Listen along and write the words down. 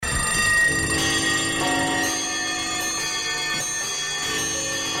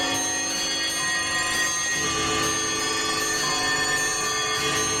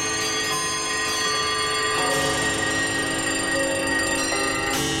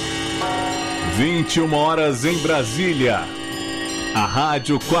21 horas em Brasília. A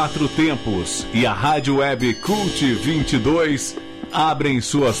Rádio Quatro Tempos e a Rádio Web Cult 22 abrem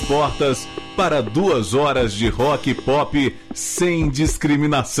suas portas para 2 horas de rock e pop sem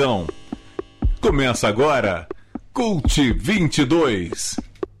discriminação. Começa agora, Cult 22.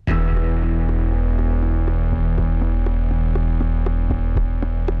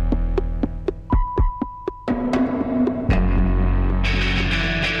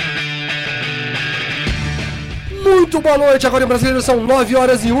 Muito boa noite, agora em Brasília são 9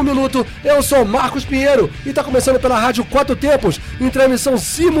 horas e 1 minuto. Eu sou Marcos Pinheiro e está começando pela Rádio Quatro Tempos, em transmissão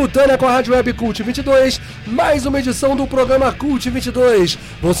simultânea com a Rádio Web Cult 22, mais uma edição do programa Cult 22.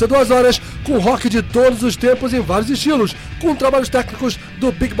 Vão ser 2 horas com rock de todos os tempos em vários estilos, com trabalhos técnicos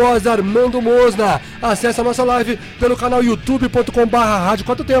do Big Boss Armando Mosna. Acesse a nossa live pelo canal youtube.com/Rádio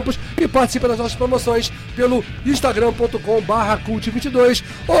Quatro Tempos e participe das nossas promoções pelo instagram.com/Cult22.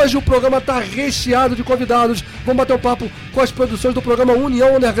 Hoje o programa está recheado de convidados. Vamos bater um papo com as produções do programa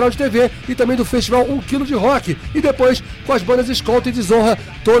União Underground TV e também do festival 1 kg de rock. E depois com as bandas Escolta e Desonra,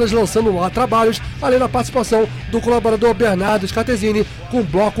 todas lançando lá trabalhos, além da participação do colaborador Bernardo Scatesini com o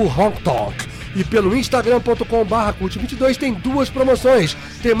bloco Tonk. E pelo instagram.com/Cult22 tem 2 promoções.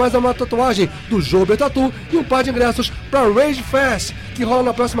 Tem mais uma tatuagem do Jober Tatu e um par de ingressos para Rage Fest, que rola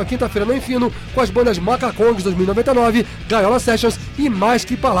na próxima quinta-feira no Infino, com as bandas Macacongs 2099, Gaiola Sessions e Mais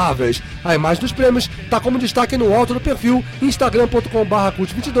Que Palavras. A imagem dos prêmios está como destaque no alto do perfil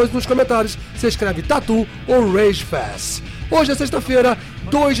instagram.com/Cult22. Nos comentários você escreve Tatu ou Rage Fest. Hoje é sexta-feira,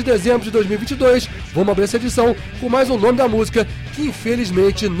 2 de dezembro de 2022. Vamos abrir essa edição com mais um nome da música que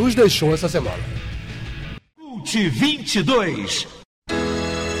infelizmente nos deixou essa semana. Cult 22.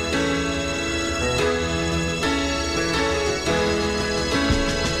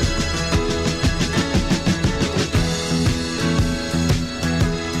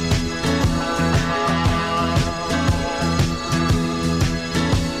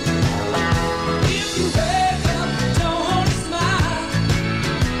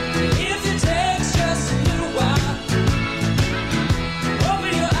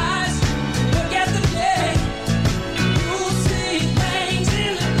 Open your eyes, look at the day. You'll see.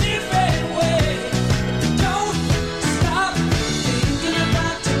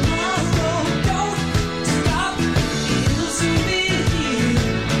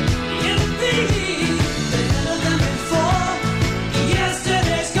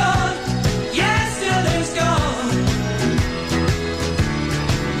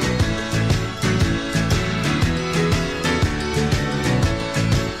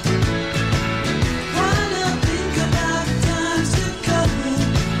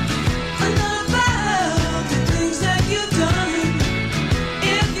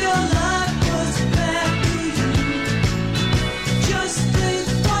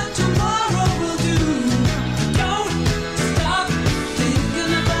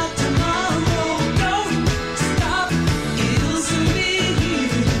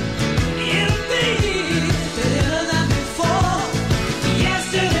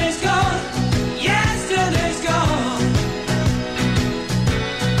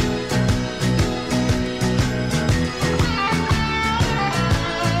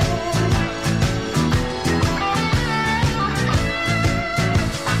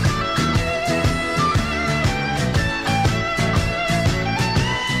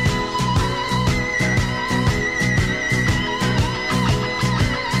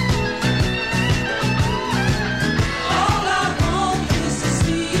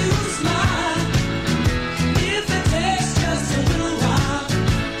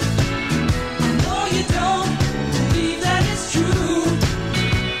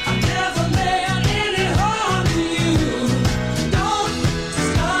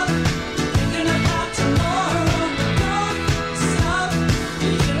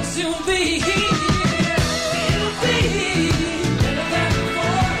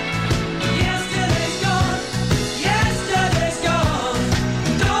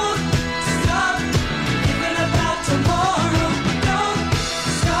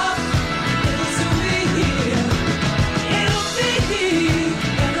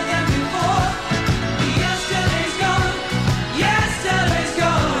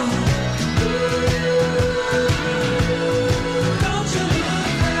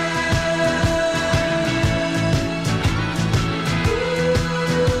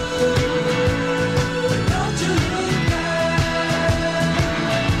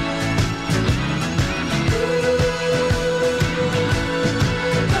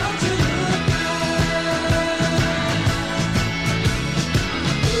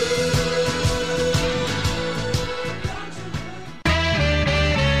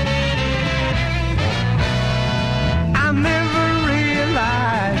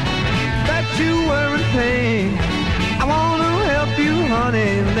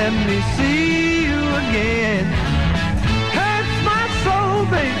 let me see you again. Hurts my soul,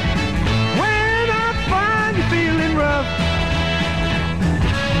 baby, when I find you feeling rough.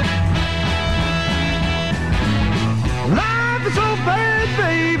 Life is so bad,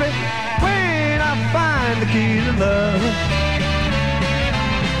 baby, when I find the key to love.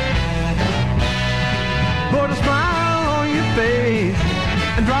 Put a smile on your face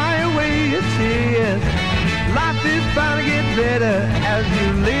and dry away your tears. Life is bound to get better as you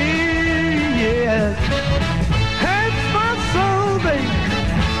live, yes. Hurts my soul, baby,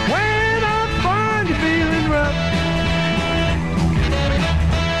 when I find you feeling rough.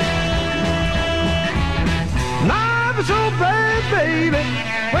 Life is so bad, baby,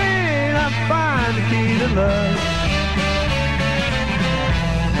 when I find the key to love.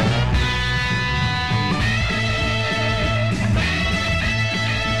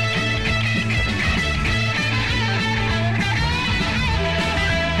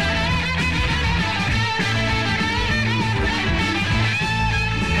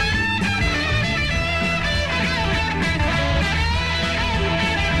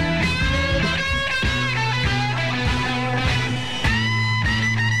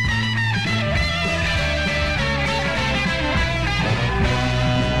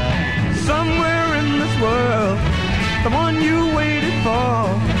 Somewhere in this world, the one you waited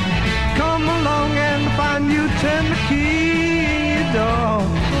for, come along and find you, turn the key in your door.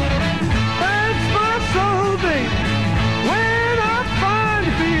 Hurts my soul, baby, when I find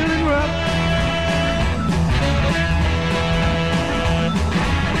you feeling rough.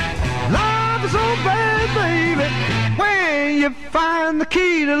 Life is so bad, baby, when you find the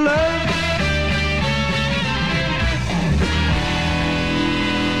key to love.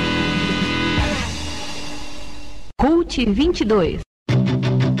 Cult 22.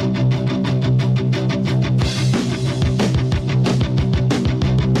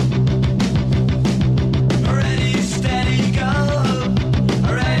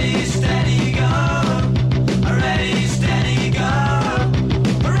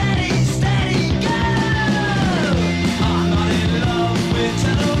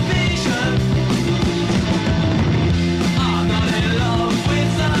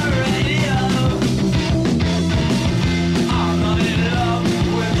 I'm not in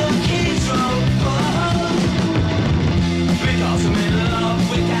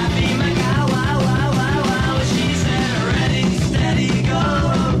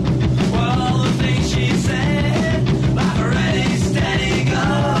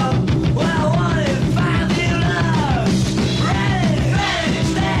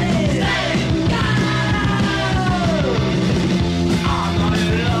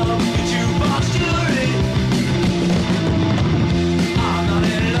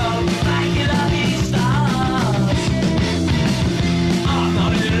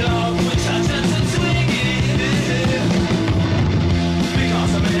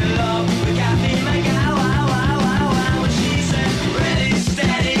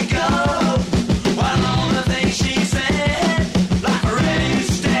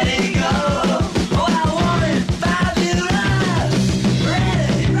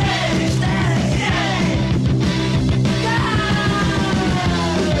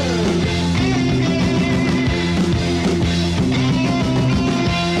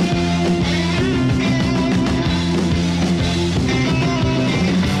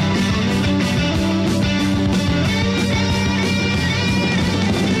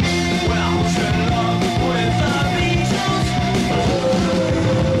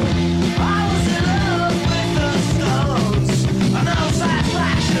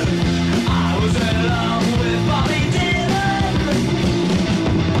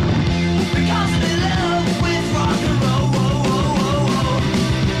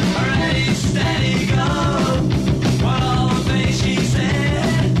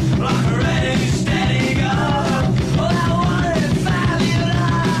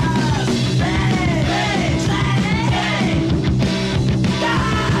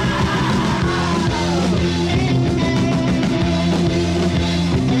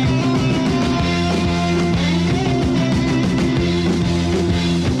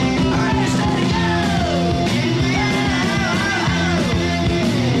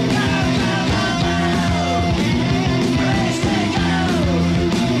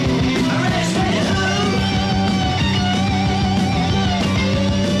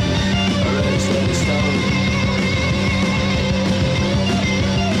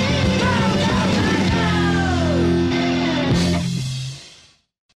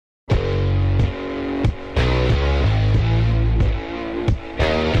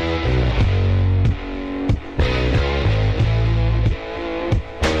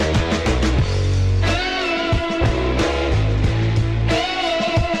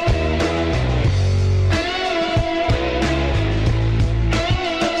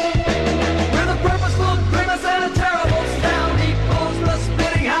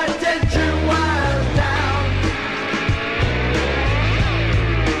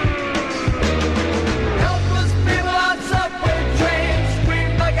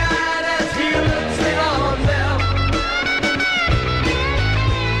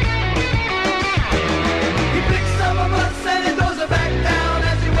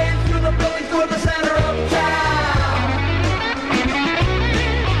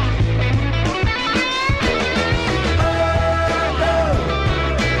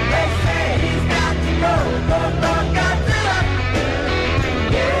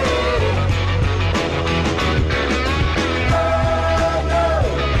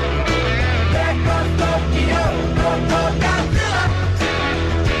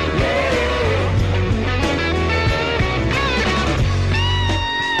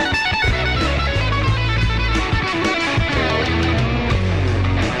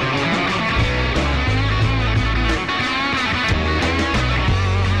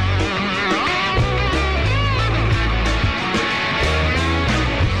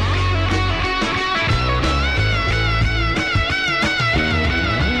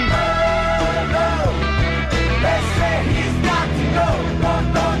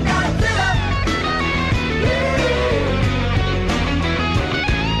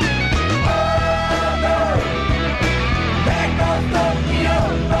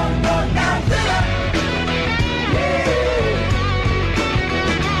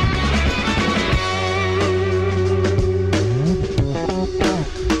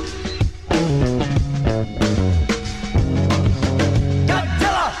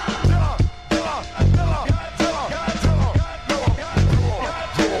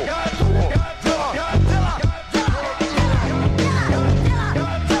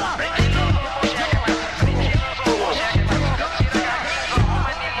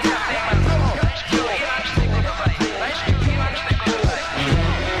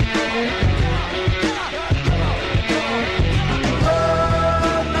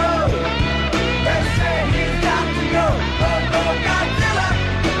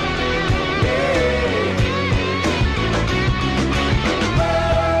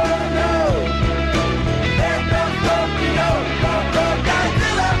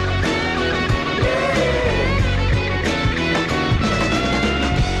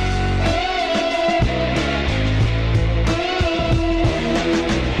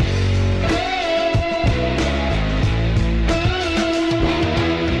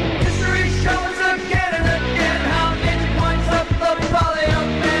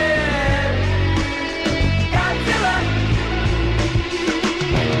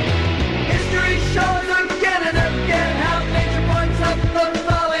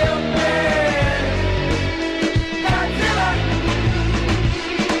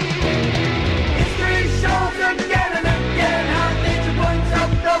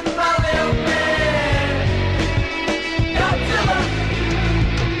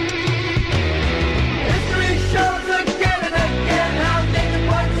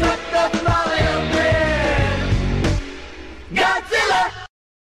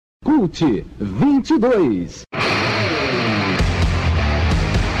Cult 22.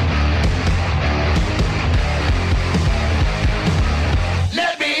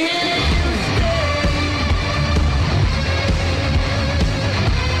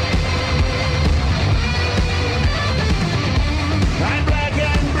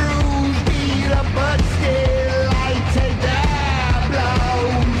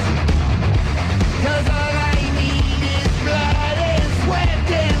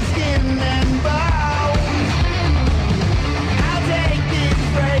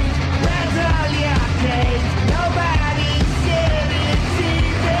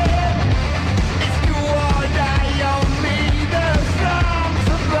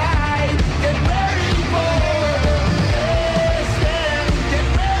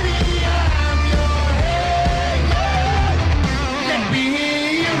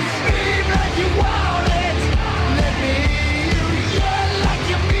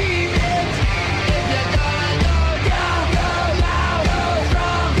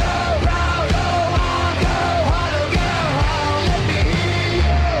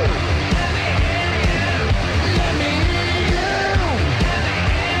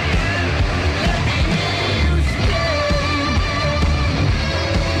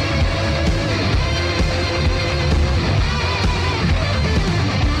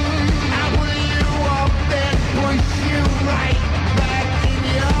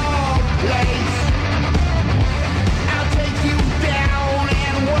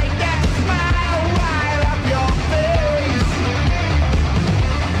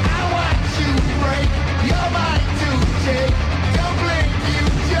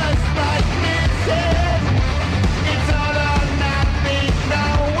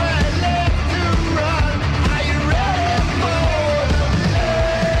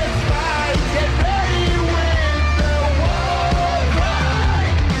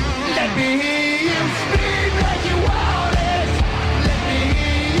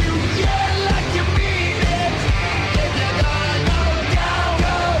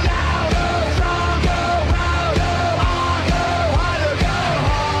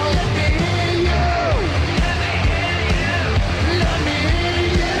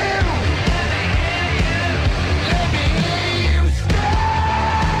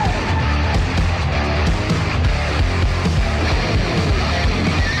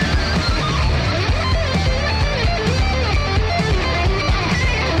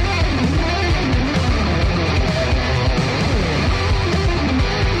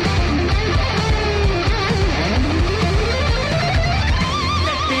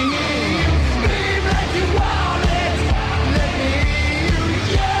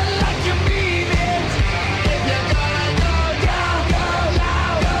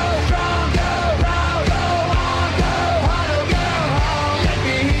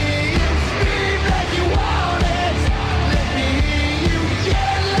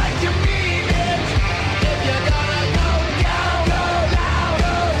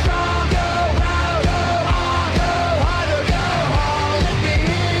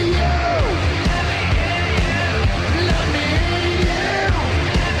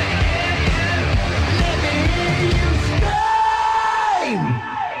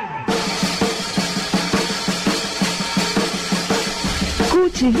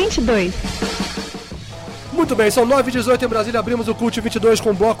 Cult 22. Muito bem, são 9h18 em Brasília, abrimos o Cult 22 com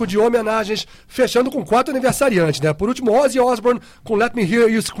um bloco de homenagens, fechando com 4 aniversariantes, né? Por último, Ozzy Osbourne com Let Me Hear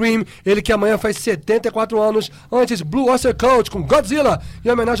You Scream, ele que amanhã faz 74 anos. Antes, Blue Oyster Cult com Godzilla, em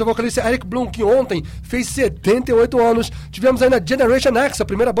homenagem ao vocalista Eric Bloom, que ontem fez 78 anos. Tivemos ainda Generation X, a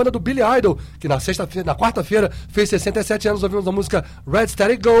primeira banda do Billy Idol, que na quarta-feira fez 67 anos, ouvimos a música Red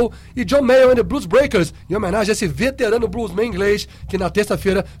Steady Go. E John Mayall and the Blues Breakers, em homenagem a esse veterano bluesman inglês, que na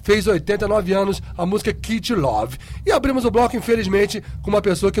terça-feira fez 89 anos, a música Kid Love. E abrimos o bloco, infelizmente, com uma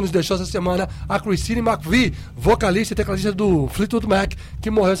pessoa que nos deixou essa semana, a Christine McVie, vocalista e tecladista do Fleetwood Mac,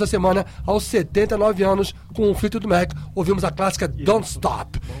 que morreu essa semana aos 79 anos com o Fleetwood Mac. Ouvimos a clássica Don't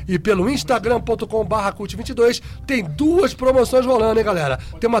Stop. E pelo instagram.com/cult22 tem 2 promoções rolando, hein, galera?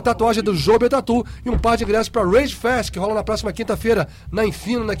 Tem uma tatuagem do Jobe Tatu e um par de ingressos para Rage Fest, que rola na próxima quinta-feira na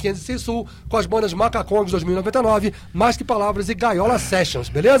Infino, na 506 Sul, com as bandas Macacongs 2099, Mais Que Palavras e Gaiola Sessions,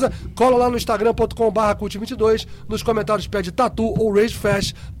 beleza? Cola lá no instagram.com/cult22, nos comentários pede Tatu ou Rage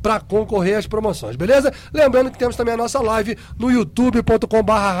Fest pra concorrer às promoções, beleza? Lembrando que temos também a nossa live no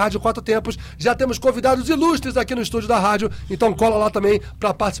youtube.com/rádio 4 tempos. Já temos convidados ilustres aqui no estúdio da rádio, então cola lá também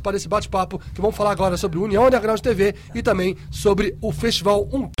pra participar desse bate-papo, que vamos falar agora sobre o União Underground TV e também sobre o Festival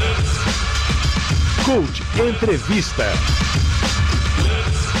Honky. Cult Entrevista.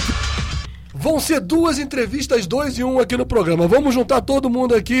 Vão ser 2 entrevistas, 2 em 1 aqui no programa. Vamos juntar todo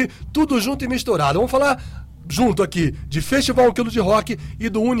mundo aqui, tudo junto e misturado. Vamos falar junto aqui de Festival 1 Quilo de Rock e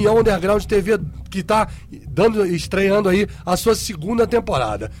do União Underground TV, que está estreando aí a sua 2ª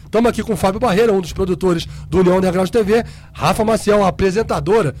temporada. Estamos aqui com o Fábio Barreira, um dos produtores do União Underground TV, Rafa Maciel, a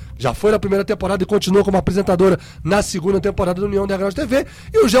apresentadora, já foi na 1ª temporada e continua como apresentadora na 2ª temporada do União Underground TV,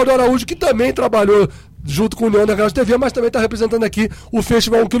 e o Geldo Araújo, que também trabalhou junto com o União Underground TV, mas também está representando aqui o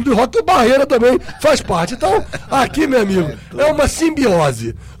Festival 1 Quilo de Rock, que o Barreira também faz parte. Então, aqui, meu amigo, é uma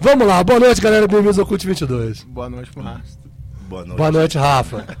simbiose. Vamos lá, boa noite, galera, bem-vindos ao Cult 22. Boa noite, Márcio. Boa noite,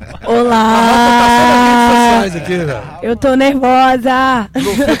 Rafa. Olá! A Rafa tá só nas redes sociais aqui, velho. Eu tô nervosa!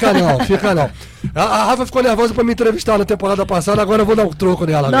 Não fica não. A Rafa ficou nervosa pra me entrevistar na temporada passada, agora eu vou dar um troco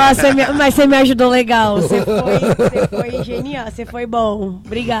nela. Nossa, mas você me ajudou legal. Você foi genial, você foi bom.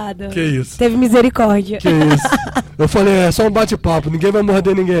 Obrigada. Que isso. Teve misericórdia. Que isso. Eu falei, é só um bate-papo, ninguém vai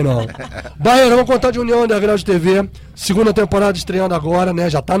morder ninguém, não. Barreira, vamos contar de União Underground TV, 2ª temporada estreando agora, né?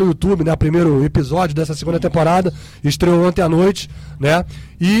 Já tá no YouTube, né? O primeiro episódio dessa 2ª temporada, estreou ontem à noite, né?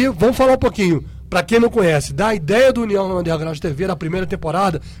 E vamos falar um pouquinho. Pra quem não conhece, da ideia do União Underground TV na 1ª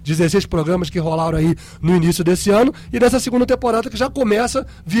temporada, 16 programas que rolaram aí no início desse ano, e dessa 2ª temporada que já começa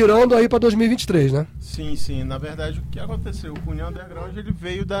virando aí pra 2023, né? Sim. Na verdade, o que aconteceu? O União Underground ele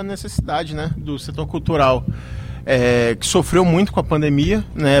veio da necessidade, né, do setor cultural, que sofreu muito com a pandemia,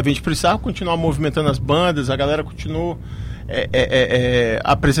 né? A gente precisava continuar movimentando as bandas, a galera continuou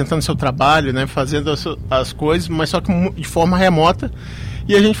apresentando seu trabalho, né, fazendo as coisas, mas só que de forma remota.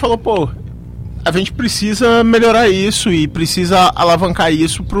 E a gente falou, a gente precisa melhorar isso e precisa alavancar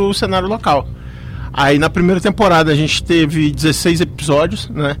isso para o cenário local. Aí na 1ª temporada a gente teve 16 episódios,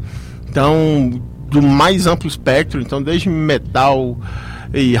 né? Então, do mais amplo espectro, então desde metal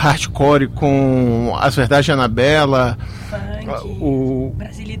e hardcore com As Verdades de Anabela, Funk,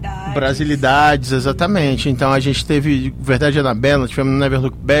 Brasilidades, exatamente. Então a gente teve Verdade de Anabela, tivemos Never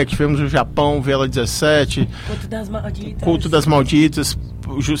Look Back, tivemos o Japão, Vela 17, Culto das Malditas,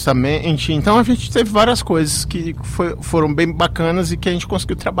 justamente. Então a gente teve várias coisas que foram bem bacanas e que a gente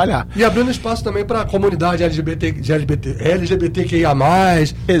conseguiu trabalhar. E abrindo espaço também para a comunidade LGBTQIA+,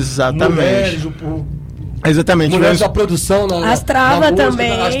 exatamente. Mulheres, exatamente. Mulheres da produção as travas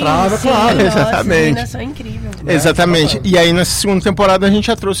também. As travas, sim, claro. Nossa, exatamente. As são incríveis. Exatamente. E aí nessa 2ª temporada a gente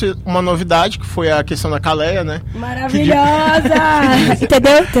já trouxe uma novidade, que foi a questão da Caleia, né? Maravilhosa!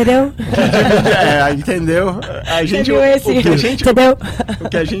 Entendeu? Entendeu? A gente, entendeu? O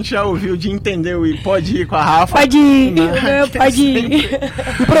que a gente já ouviu de entendeu e pode ir com a Rafa. Pode ir, pode ir.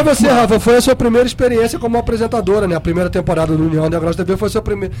 E pra você, Rafa, foi a sua primeira experiência como apresentadora, né? A 1ª temporada do União Underground TV foi a sua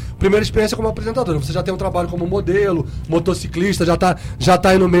primeira experiência como apresentadora. Você já tem um trabalho como modelo, motociclista, já tá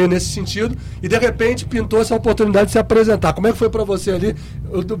aí no meio nesse sentido, e de repente pintou essa oportunidade de se apresentar. Como é que foi pra você ali?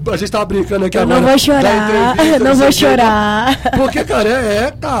 A gente tava brincando aqui agora. Não vou chorar, não vou chorar. Porque,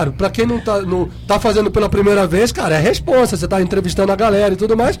 cara, claro, pra quem não tá fazendo pela primeira vez, cara, é responsa, você tá entrevistando a galera e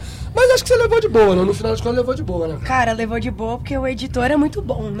tudo mais, mas acho que você levou de boa, né? No final das contas levou de boa, né? Cara, levou de boa porque o editor é muito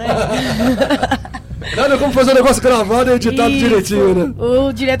bom, né? Nada como fazer um negócio gravado e editado direitinho, né?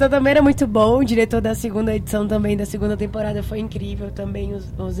 O diretor também era muito bom, o diretor da 2ª edição também, da 2ª temporada foi incrível também,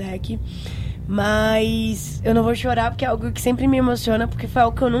 o Zeke. Mas eu não vou chorar porque é algo que sempre me emociona, porque foi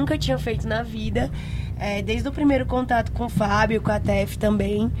algo que eu nunca tinha feito na vida. Desde o primeiro contato com o Fábio, com a TEF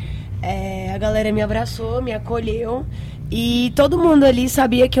também, a galera me abraçou, me acolheu, e todo mundo ali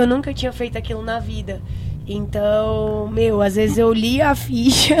sabia que eu nunca tinha feito aquilo na vida. Então, às vezes eu li a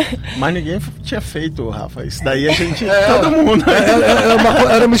ficha. Mas ninguém tinha feito, Rafa. Isso daí a gente. Todo mundo.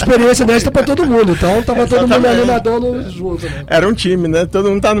 Era uma experiência desta pra todo mundo. Então tava todo mundo ali nadando junto, né? Era um time, né? Todo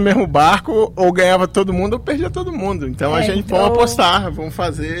mundo tá no mesmo barco, ou ganhava todo mundo ou perdia todo mundo. Então a gente vamos apostar, vamos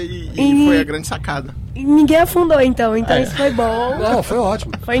fazer e foi a grande sacada. E ninguém afundou, então isso foi bom. Não, foi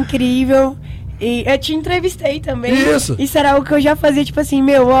ótimo. Foi incrível. E eu te entrevistei também. Isso. Isso era algo que eu já fazia, tipo assim,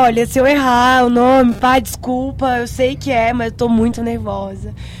 olha, se eu errar o nome, desculpa, eu sei que mas eu tô muito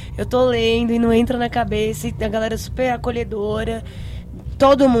nervosa. Eu tô lendo e não entra na cabeça, e a galera super acolhedora.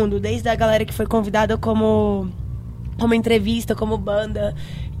 Todo mundo, desde a galera que foi convidada como entrevista, como banda.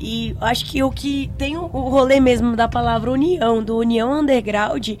 E acho que o que tem o rolê mesmo da palavra união, do União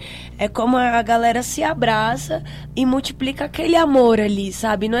Underground, é como a galera se abraça e multiplica aquele amor ali,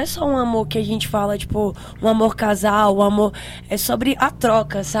 sabe? Não é só um amor que a gente fala, tipo, um amor casal, um amor... É sobre a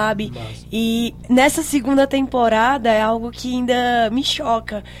troca, sabe? Nossa. E nessa 2ª temporada é algo que ainda me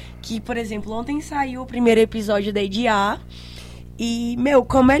choca. Que, por exemplo, ontem saiu o primeiro episódio da EDA. E,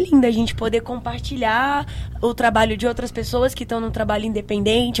 como é lindo a gente poder compartilhar o trabalho de outras pessoas que estão num trabalho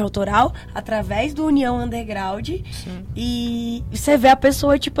independente, autoral, através do União Underground. Sim. E você vê a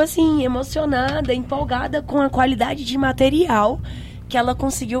pessoa, tipo assim, emocionada, empolgada com a qualidade de material que ela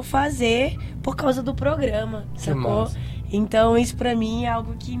conseguiu fazer por causa do programa, sacou? Então, isso pra mim é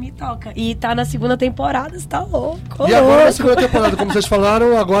algo que me toca. E tá na segunda temporada, você tá louco. E agora na segunda temporada, como vocês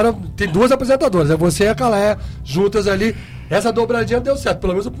falaram, agora tem 2 apresentadoras. É você e a Calé juntas ali. Essa dobradinha deu certo.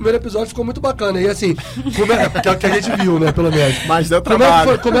 Pelo menos o primeiro episódio ficou muito bacana. E assim, que a gente viu, né? Pelo menos. Mas deu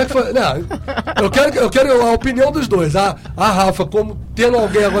trabalho. Como é que foi? Não, eu quero a opinião dos dois. A Rafa, como tendo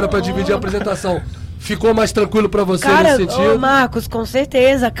alguém agora pra dividir a apresentação, ficou mais tranquilo pra você nesse sentido? Marcos, com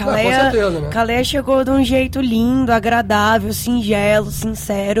certeza. Com certeza, né? Calé chegou de um jeito lindo, agradável, singelo,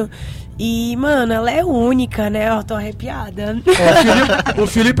 sincero. E, mano, ela é única, né? Eu tô arrepiada. O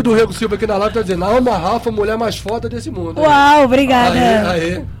Felipe do Rego Silva aqui na live tá dizendo: a Rafa, a mulher mais foda desse mundo. Uau, obrigada.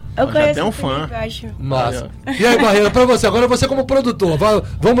 Aí. Eu conheço até um fã. Felipe, eu acho. Massa. E aí, Barreira, pra você, agora você como produtor,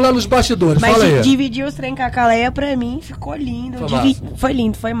 vamos lá nos bastidores, fala aí. Mas dividir os trem com a Caleia, pra mim, ficou lindo. Foi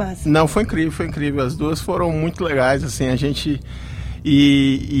lindo, foi massa. Não, foi incrível. As duas foram muito legais, assim, a gente...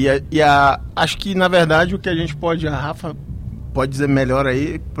 acho que, na verdade, o que a gente pode... A Rafa pode dizer melhor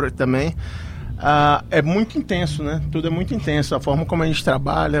aí também... é muito intenso, né? Tudo é muito intenso. A forma como a gente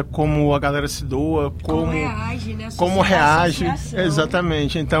trabalha, como a galera se doa, como reage, né? Como reage,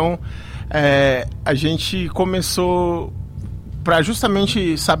 exatamente. Então, a gente começou para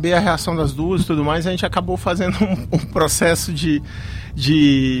justamente saber a reação das duas e tudo mais. A gente acabou fazendo um processo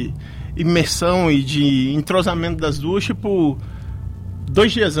de imersão e de entrosamento das duas, tipo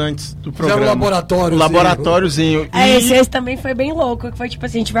 2 dias antes do programa. Fizeram um laboratóriozinho. Esse também foi bem louco. Que foi tipo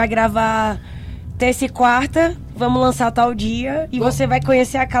assim, a gente vai gravar terça e quarta, vamos lançar tal dia e você vai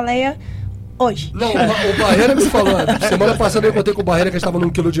conhecer a Caleia hoje. Não, o Barreira me falou, semana passada eu encontrei com o Barreira, que estava num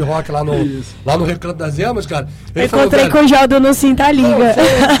quilo de rock lá no Recanto das Emas, cara. Eu encontrei com o Jaldo no Cinta Liga.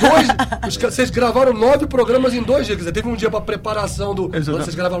 Vocês gravaram 9 programas em 2 dias, quer dizer, teve um dia pra preparação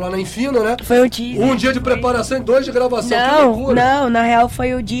vocês gravaram lá na Infino, né? Foi o teaser. Um dia de preparação e 2 de gravação, Não, na real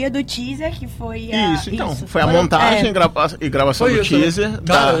foi o dia do teaser, que foi foi a montagem e gravação do teaser. Né?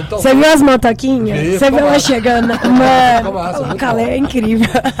 Cara, então, você viu as motoquinhas? Você viu ela chegando? Mano, o Calé é incrível.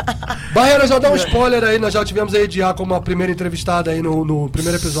 Barreira, já dá um spoiler aí, nós já tivemos a Ediar como a primeira entrevistada aí no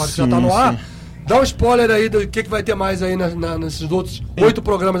primeiro episódio que já tá no ar. Dá um spoiler aí do que vai ter mais aí nesses outros 8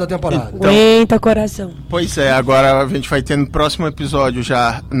 programas da temporada. Aguenta, coração. Pois é, agora a gente vai ter no próximo episódio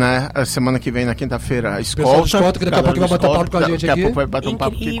já, né, a semana que vem, na quinta-feira, a Escolta. Que daqui a pouco vai bater papo com a gente aqui. Daqui a pouco vai bater um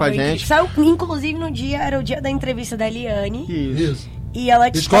papo aqui com a gente. Inclusive era o dia da entrevista da Eliane. Isso. E ela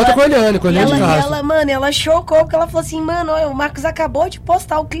Escolta com a Eliane de casa. Ela chocou, porque ela falou assim, mano, o Marcos acabou de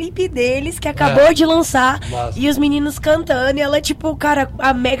postar o clipe deles, que acabou de lançar, e os meninos cantando, e ela, tipo, cara,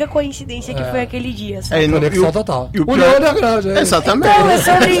 a mega coincidência que foi aquele dia. Conexão total. O União Underground, Exatamente. Então, é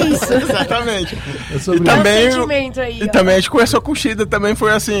sobre isso. Exatamente. Aí, e também a gente conversou com o Shida, também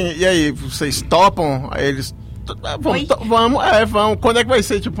foi assim, e aí, vocês topam? Aí eles, vamos, quando é que vai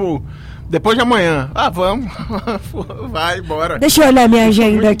ser, tipo... Depois de amanhã. Vamos. Vai, bora. Deixa eu olhar minha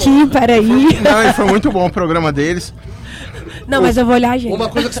agenda aqui, peraí. Foi muito bom o programa deles. Não, mas eu vou olhar a agenda. Uma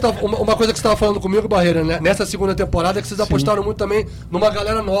coisa que você estava falando comigo, Barreira, né? Nessa segunda temporada, é que vocês apostaram muito também numa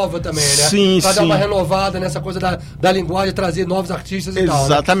galera nova também, né? Sim, pra dar uma renovada nessa coisa da linguagem, trazer novos artistas e tal.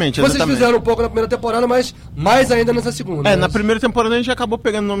 Exatamente. Vocês fizeram um pouco na primeira temporada, mas mais ainda nessa segunda. Na primeira temporada a gente acabou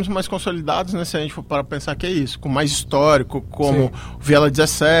pegando nomes mais consolidados, né? Se a gente for para pensar que é isso, com mais histórico, como Viela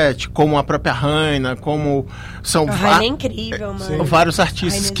 17, como a própria Raina, como são a Raina é incrível, mano. Vários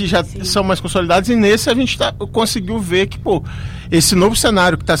artistas que já são mais consolidados, e nesse a gente conseguiu ver que, esse novo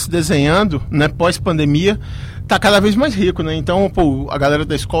cenário que está se desenhando, né, pós-pandemia, tá cada vez mais rico, né? Então, a galera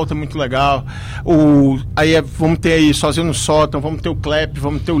da Escolta é muito legal. Vamos ter aí Sozinho no Sótão, vamos ter o Clap,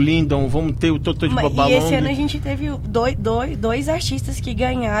 vamos ter o Lindon, vamos ter o Totô de Babalong. E esse ano a gente teve dois artistas que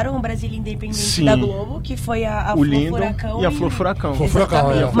ganharam o Brasília Independente da Globo, que foi a Flor Furacão e a Flor Furacão.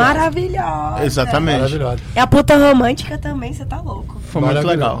 Maravilhosa. Exatamente. Maravilhosa. É a puta romântica também, você tá louco. Foi muito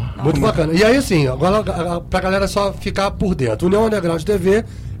legal. Muito bacana. E aí, assim, agora pra galera só ficar por dentro. União Underground TV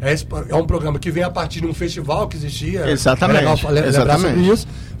é um programa que vem a partir de um festival que existia. Exatamente. É legal lembrar sobre isso.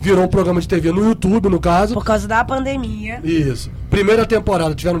 Virou um programa de TV no YouTube, no caso. Por causa da pandemia. Isso. Primeira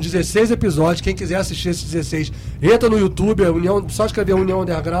temporada, tiveram 16 episódios. Quem quiser assistir esses 16, entra no YouTube, só escrever União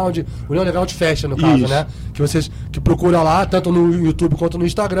Underground Fashion, no caso, né? Que procura lá, tanto no YouTube quanto no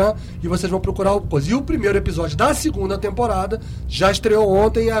Instagram, e vocês vão procurar o coisa. E o primeiro episódio da segunda temporada já estreou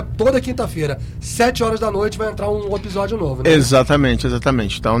ontem, toda quinta-feira, 7 horas da noite, vai entrar um episódio novo, né? Exatamente.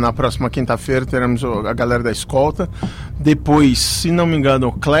 Então, na próxima quinta-feira, teremos a galera da Escolta, Depois, se não me engano,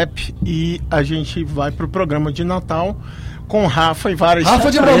 o Clap. E a gente vai pro programa de Natal com Rafa e várias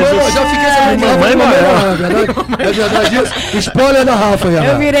Rafa de mamãe, eu já fiquei sabendo. Rafa de mamãe, é verdade isso? Spoiler da Rafa aí.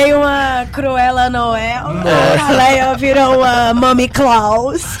 Eu virei uma Cruella Noel. A Leia virou uma Mommy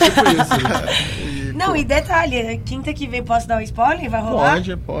Claus. Tipo isso. Não, e detalhe, quinta que vem posso dar um spoiler? Vai rolar?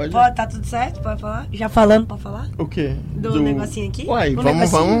 Pode. Tá tudo certo? Pode falar? Já falando, pode falar? O quê? Do negocinho aqui? Uai, Do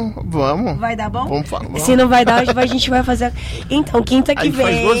vamos. Vai dar bom? Vamos falar. Se não vai dar, a gente vai fazer... Então, quinta que Aí vem...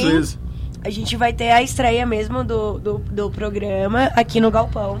 faz 2 vezes. A gente vai ter a estreia mesmo do programa aqui no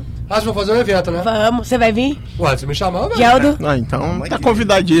Galpão. Acho que vou fazer um evento, né? Vamos, você vai vir? Ué, se me chamar, vai. Geldo? Então tá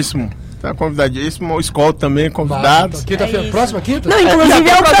convidadíssimo. O Escolta também, convidados. Quinta-feira, próxima quinta? Não, inclusive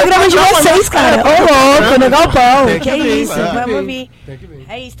é o programa de vocês, cara. Ô, louco, no Galpão. Tem Que vir, isso, tem que vamos vir. vir. Tem que vir.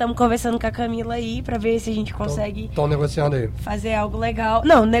 É isso, estamos conversando com a Camila aí pra ver se a gente consegue Estão negociando aí. fazer algo legal.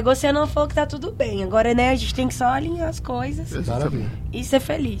 Não, negociando não falou que tá tudo bem. Agora, né, a gente tem que só alinhar as coisas Maravilha. e ser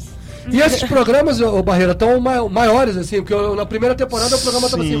feliz. E esses programas, ô Barreira, estão maiores, assim, porque na primeira temporada o programa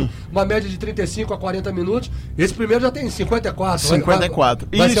estava assim, uma média de 35 a 40 minutos. Esse primeiro já tem 54. 54.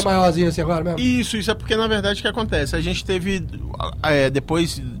 Vai Isso. ser maiorzinho assim agora mesmo? Isso é porque, na verdade, o que acontece? A gente teve,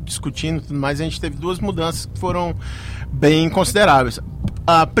 depois discutindo e tudo mais, a gente teve 2 mudanças que foram bem consideráveis.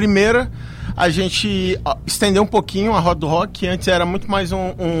 A primeira, a gente estendeu um pouquinho a Rota do Rock, que antes era muito mais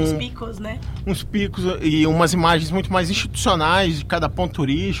Os picos, né? uns picos e umas imagens muito mais institucionais de cada ponto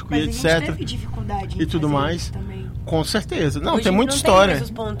turístico Mas e a gente etc. teve dificuldade em E tudo fazer mais. isso também. Com certeza. Não, Hoje tem muita não história. Tem mais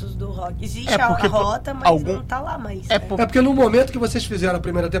os pontos do rock. Existe porque a rota, mas não tá lá mais. É por- É porque no momento que vocês fizeram a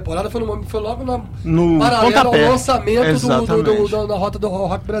primeira temporada foi logo No paralelo pontapé. ao lançamento Exatamente. da Rota do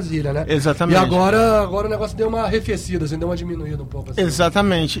Rock Brasília, né? Exatamente. E agora o negócio deu uma arrefecida, assim, deu uma diminuída um pouco. Assim.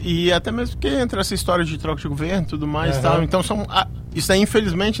 Exatamente. E até mesmo porque entra essa história de troca de governo e tudo mais e tal. Uhum. Então isso aí,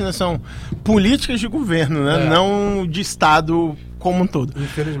 infelizmente, né, são políticas de governo, né? Não de Estado como um todo.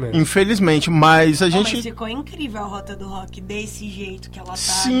 Infelizmente, mas a gente... Mas ficou incrível a Rota do Rock desse jeito que ela tá.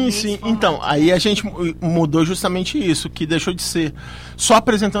 Sim. formato. Então, aí a gente mudou justamente isso, que deixou de ser só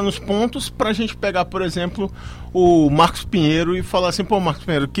apresentando os pontos pra gente pegar, por exemplo, o Marcos Pinheiro e falar assim, pô, Marcos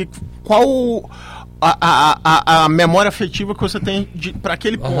Pinheiro, qual a memória afetiva que você tem para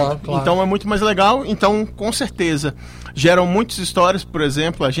aquele ponto. Claro. Então é muito mais legal. Então, com certeza, geram muitas histórias. Por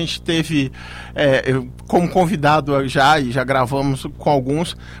exemplo, a gente teve como convidado já gravamos com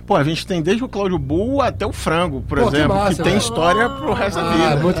alguns. Pô, a gente tem desde o Cláudio Bull até o Frango, por exemplo, massa, que tem né? história pro resto da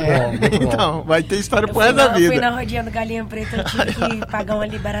vida. Muito bom. Então, vai ter história pro Eu resto da fui vida. na rodinha do Galinha Preta, eu tive que pagar uma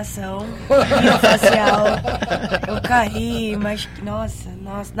liberação facial. Eu caí, mas nossa,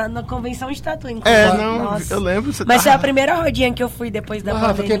 na convenção de tatu, inclusive. Eu lembro. Mas foi a primeira rodinha que eu fui depois da Rafa,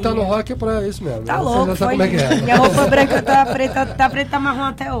 pandemia. quem tá no rock é pra isso mesmo. Tá Você louco, já sabe como é que é. Minha roupa branca tá preta marrom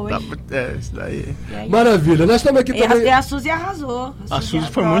até hoje. Isso daí. Maravilha. Nós estamos aqui também... E a Suzy arrasou. A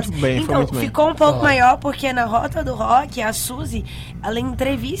Suzy foi muito bem. Então, foi muito bem. ficou um pouco maior porque na Rota do Rock, a Suzy, ela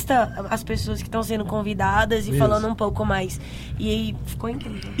entrevista as pessoas que estão sendo convidadas e falando um pouco mais. E aí ficou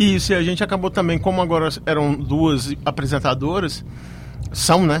incrível. Isso, e a gente acabou também, como agora eram 2 apresentadoras,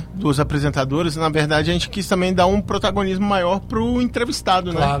 são, né, 2 apresentadoras, na verdade a gente quis também dar um protagonismo maior pro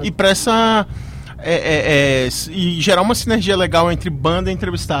entrevistado, Claro. né? E pra essa... e gerar uma sinergia legal entre banda e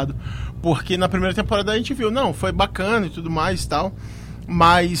entrevistado. Porque na primeira temporada a gente viu, não, foi bacana e tudo mais e tal,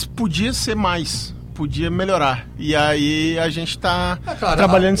 mas podia ser mais, podia melhorar. E aí a gente tá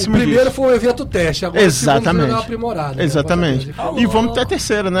trabalhando em cima disso. O primeiro foi um evento teste, agora Exatamente. o segundo vai dar uma aprimorada. Exatamente. Né? E vamos ter a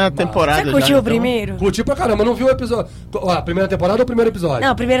terceira, né, temporada. Você curtiu já, o primeiro? Curti pra caramba, não viu o episódio. A primeira temporada ou o primeiro episódio?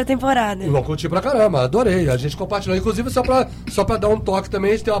 Não, primeira temporada. Eu curti pra caramba, adorei. A gente compartilhou. Inclusive, só pra dar um toque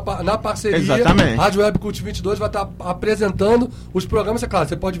também, a gente tem na parceria. Exatamente. Rádio Web Cult 22 vai estar apresentando os programas. É claro,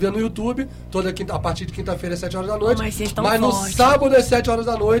 você pode ver no YouTube, a partir de quinta-feira às 7 horas da noite. Mas vocês estão Mas no forte. sábado às 7 horas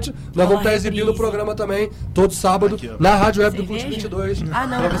da noite, nós vamos estar exibindo o reprise. programa também, todo sábado, na Rádio Web do Cult Cerveja? 22. Ah,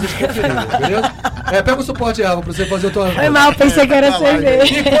 não. Pra vocês conferirem, beleza? Pega o suporte, Eva, pra você fazer o teu. Foi mal, pensei que era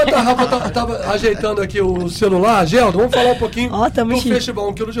cerveja. Enquanto a Rafa tava ajeitando aqui o celular, Geldo, vamos falar um pouquinho tamo do chique. Festival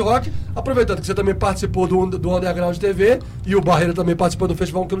 1 Quilo de Rock. Aproveitando que você também participou do Underground TV e o Barreira também participou do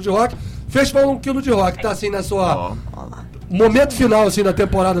Festival 1 Quilo de Rock. Festival 1 Quilo de Rock tá assim na sua momento final assim da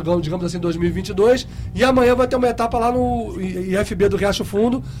temporada, digamos assim, 2022. E amanhã vai ter uma etapa lá no IFB do Riacho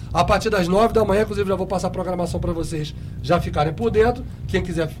Fundo, a partir das 9 da manhã. Inclusive já vou passar a programação para vocês já ficarem por dentro. Quem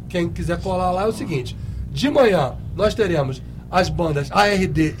quiser colar lá é o seguinte: de manhã nós teremos as bandas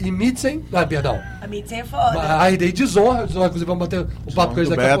ARD e Mitzen, perdão. A Mitzen é foda. A ARD e Desonra, inclusive vamos bater o papo com eles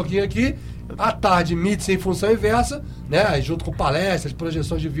daqui a Beto. pouquinho aqui. À tarde, Mitzen em função inversa, né? Aí junto com palestras,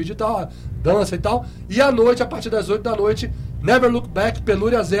 projeções de vídeo e tal, dança e tal. E à noite, a partir das 8 da noite, Never Look Back,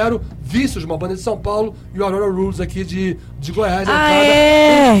 Penúria Zero, Vícios, uma banda de São Paulo, e o Aurora Rules aqui de Goiás.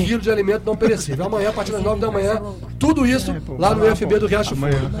 É. 1 quilo de alimento não perecível. Amanhã, a partir das 9 da manhã, tudo isso lá no IFB do Riacho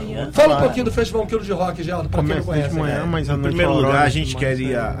Fundo. Fala um pouquinho do Festival 1 quilo de rock, Geraldo, pra quem não conhece. Em primeiro lugar, a gente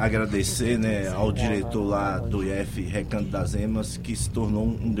queria agradecer, né, ao diretor lá do IF, Recanto das Emas, que se tornou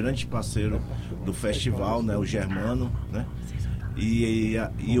um grande parceiro do festival, né, o Germano, né, e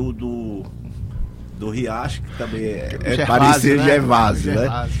o do Riacho, que também é parecido, Gervásio,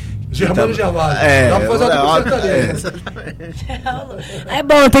 né? Germano Gervásio. Dá pra fazer É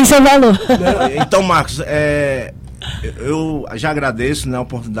bom, tem seu valor. Então, Marcos, eu já agradeço, né, a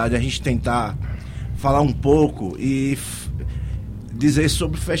oportunidade de a gente tentar falar um pouco e dizer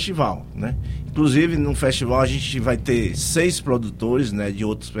sobre o festival, né? Inclusive, no festival a gente vai ter 6 produtores, né, de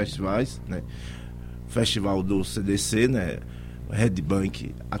outros festivais, né? Festival do CDC, né? Red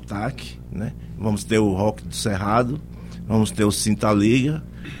Bank Ataque, né? Vamos ter o Rock do Cerrado, vamos ter o Cinta Liga,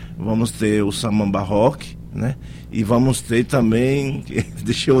 vamos ter o Samamba Rock, né? E vamos ter também,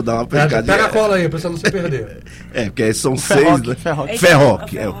 deixa eu dar uma pescadinha. Pega a cola aí, pra você não se perder. Porque são 6, né?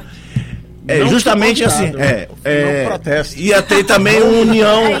 Ferroc. Justamente assim, ia ter também o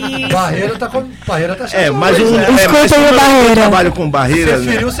União. Barreira tá chateado. Mas o Barreira. Eu trabalho com Barreira.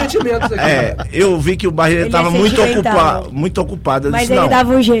 Você feriu os sentimentos aqui. Eu vi que o Barreira estava muito ocupado. Eu mas disse, ele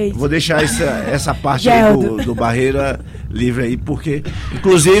dava um jeito. Vou deixar essa parte aí do Barreira livre aí, porque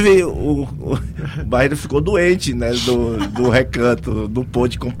inclusive o Barreira ficou doente, né, do recanto, não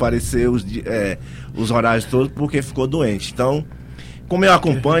pôde comparecer os horários todos porque ficou doente. Então, como eu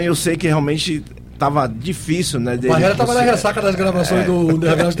acompanho, eu sei que realmente tava difícil, né? O Barreira tava na ressaca das gravações do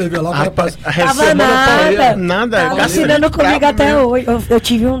Underground TV lá. Tava nada. Tava assinando comigo até hoje. Eu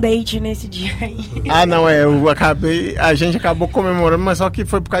tive um date nesse dia aí. A gente acabou comemorando, mas só que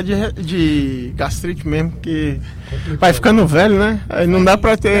foi por causa de gastrite mesmo, que vai ficando velho, né? Aí não dá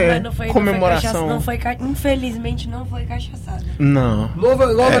pra ter comemoração. Infelizmente não foi cachaçada. Não.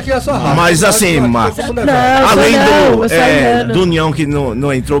 Nova aqui é só rádio. Mas assim, Marcos, além do União que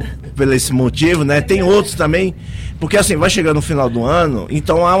não entrou por esse motivo, né? Tem outros também, porque assim, vai chegando no final do ano,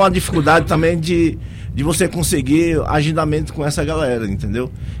 então há uma dificuldade também de você conseguir agendamento com essa galera, entendeu?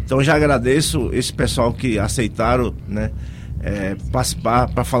 Então eu já agradeço esse pessoal que aceitaram, né, participar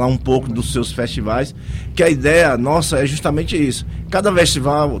para falar um pouco dos seus festivais, que a ideia nossa é justamente isso. Cada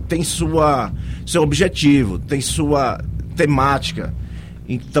festival tem seu objetivo, tem sua temática.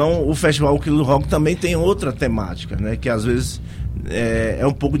 Então o Festival Quilo Rock também tem outra temática, né, que às vezes é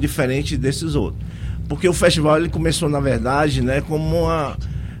um pouco diferente desses outros, porque o festival ele começou na verdade, né, como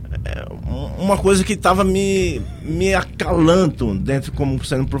uma coisa que estava me acalando dentro, como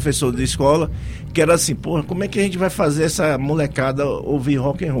sendo professor de escola, que era assim, porra, como é que a gente vai fazer essa molecada ouvir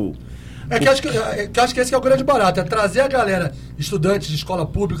rock and roll? Que acho que esse que é o grande barato, é trazer a galera, estudantes de escola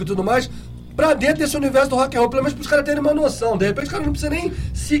pública e tudo mais, pra dentro desse universo do rock and roll, pelo menos pros caras terem uma noção. De repente os caras não precisam nem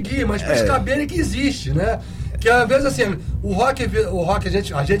seguir, mas pra eles saberem que existe, né? Que às vezes assim, o rock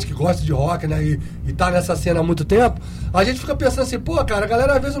a gente que gosta de rock, né, e tá nessa cena há muito tempo, a gente fica pensando assim, pô, cara, a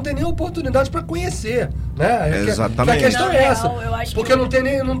galera às vezes não tem nem oportunidade pra conhecer, né? Exatamente. Que a questão é essa. Porque não tem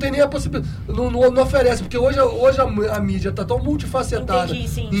nem a possibilidade, não oferece, porque hoje a mídia tá tão multifacetada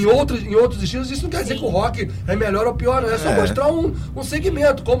em outros estilos, isso não quer dizer que o rock é melhor ou pior, né? É só mostrar um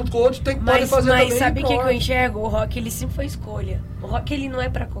segmento, como o outro pode fazer também. Mas sabe o que eu enxergo? O rock, ele sempre foi escolha. O rock, ele não é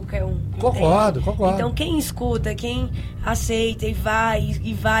pra qualquer um. Concordo. Então quem escuta, quem aceita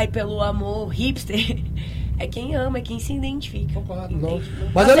e vai pelo amor hipster, é quem ama, é quem se identifica. Concordo, não.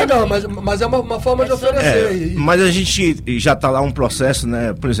 Mas é legal, mas é uma forma de oferecer. Mas a gente já está lá um processo,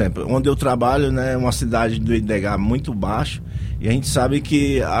 né? Por exemplo, onde eu trabalho, né, é uma cidade do IDH muito baixo, e a gente sabe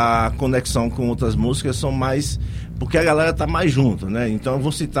que a conexão com outras músicas são mais, porque a galera tá mais junto, né? Então eu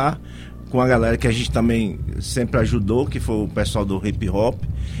vou citar com a galera que a gente também sempre ajudou, que foi o pessoal do hip hop.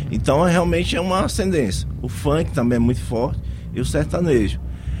 Então realmente é uma ascendência. O funk também é muito forte e o sertanejo.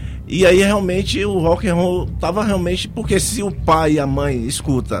 E aí realmente o rock and roll tava realmente, porque se o pai e a mãe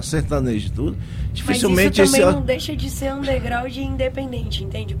escuta sertanejo e tudo, dificilmente... Mas isso também não deixa de ser underground e independente,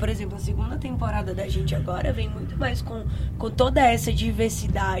 entende? Por exemplo, a segunda temporada da gente agora vem muito mais com toda essa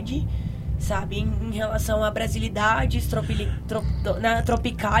diversidade, sabe, em relação à brasilidade, na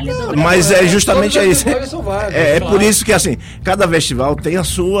tropicália do Brasil. Mas é justamente isso. É por isso que, assim, cada festival tem o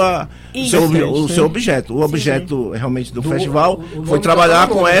seu objeto. O objeto realmente do festival foi trabalhar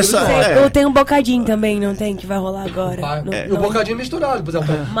com essa... Eu tenho um bocadinho também, não tem? Que vai rolar agora. E o bocadinho misturado, por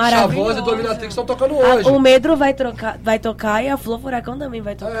exemplo. Chavos e Dominatrix estão tocando hoje. O Medro vai tocar e a Flor Furacão também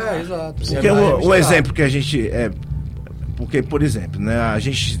vai tocar. Exato. Porque o exemplo que a gente... Porque, por exemplo, né, a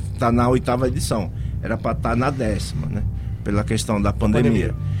gente está na 8ª edição, era para estar na 10ª, né? pela questão da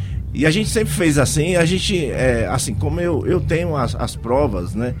pandemia. E a gente sempre fez assim, assim, como eu tenho as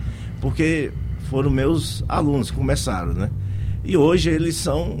provas, né? Porque foram meus alunos que começaram, né? E hoje eles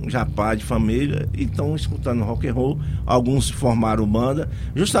são já pai de família e estão escutando rock and roll. Alguns formaram banda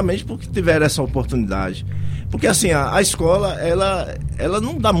justamente porque tiveram essa oportunidade. Porque assim, a escola, ela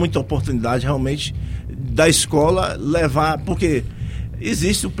não dá muita oportunidade realmente da escola levar, porque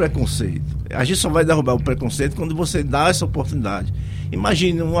existe o preconceito. A gente só vai derrubar o preconceito quando você dá essa oportunidade.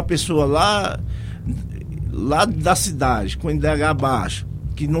 Imagine uma pessoa lá da cidade, com IDH baixo,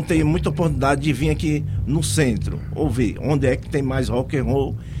 que não tem muita oportunidade de vir aqui no centro, ouvir onde é que tem mais rock and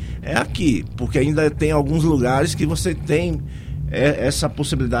roll. É aqui, porque ainda tem alguns lugares que você tem essa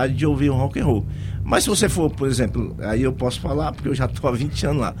possibilidade de ouvir um rock and roll. Mas se você for, por exemplo, aí eu posso falar, porque eu já estou há 20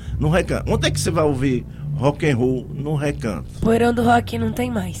 anos lá, no Recanto. Onde é que você vai ouvir rock and roll no Recanto? Porão do Rock não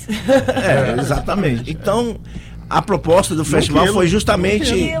tem mais. Exatamente. Então, a proposta do festival foi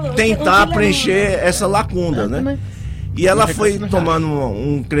justamente tentar preencher essa lacuna, né? E ela foi tomando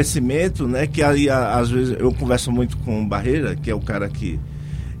um crescimento, né? Que aí, às vezes, eu converso muito com o Barreira, que é o cara que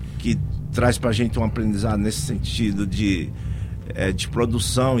traz pra gente um aprendizado nesse sentido de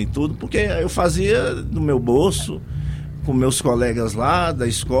produção e tudo, porque eu fazia do meu bolso, com meus colegas lá da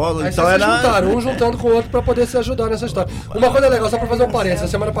escola. Aí então vocês juntaram, um juntando com o outro para poder se ajudar nessa história. Uma coisa legal, só para fazer um parênteses, a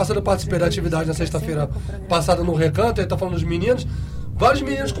semana passada eu participei da atividade na sexta-feira passada no Recanto, ele tá falando dos meninos, vários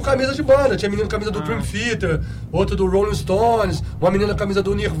meninos com camisa de banda, tinha menino com camisa do Dream Theater, outro do Rolling Stones, uma menina com camisa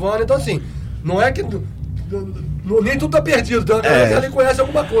do Nirvana, então assim, não é que... nem tudo tá perdido, então ele conhece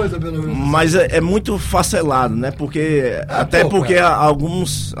alguma coisa, pelo menos. Mas é muito facelado, né? Porque porque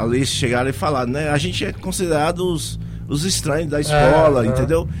alguns ali chegaram e falaram, né? A gente é considerado os estranhos da escola,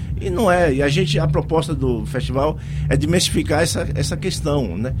 entendeu? E não é. E a proposta do festival é desmistificar essa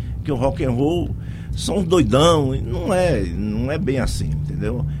questão, né? Que o rock and roll são doidão, e não é bem assim,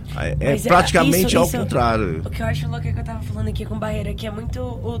 entendeu? É praticamente ao contrário. O que eu acho louco é que eu tava falando aqui com o Barreira, que é muito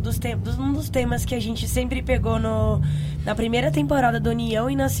um dos temas que a gente sempre pegou na primeira temporada do União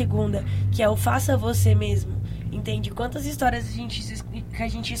e na segunda, que é o faça você mesmo. Entende? Quantas histórias que a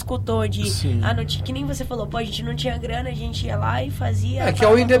gente escutou de... que nem você falou, a gente não tinha grana, a gente ia lá e fazia... que é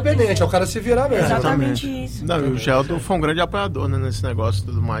o independente, é o cara se virar mesmo. Exatamente isso. Não, o Geldo foi um grande apoiador, né, nesse negócio e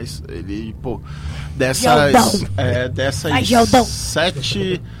tudo mais. Ele, dessas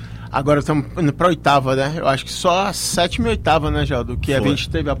 7... Agora estamos indo pra 8ª, né? Eu acho que só a 7ª e 8ª, né, Geldo? Que a gente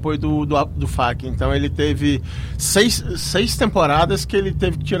teve apoio do FAC. Então ele teve 6 temporadas que ele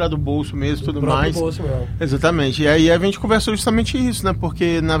teve que tirar do bolso mesmo e tudo mais. Bolso mesmo. Exatamente. E aí a gente conversou justamente isso, né?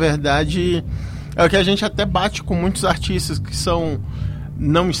 Porque, na verdade, é o que a gente até bate com muitos artistas que são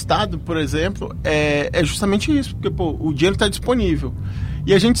não Estado, por exemplo, é justamente isso. Porque, o dinheiro está disponível.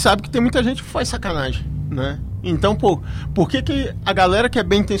 E a gente sabe que tem muita gente que faz sacanagem, né? Então, por que a galera que é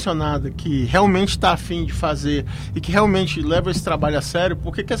bem intencionada, que realmente está afim de fazer e que realmente leva esse trabalho a sério,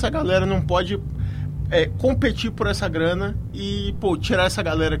 por que essa galera não pode competir por essa grana e, tirar essa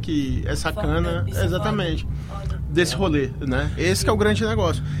galera que é sacana, exatamente, desse rolê, né? Esse que é o grande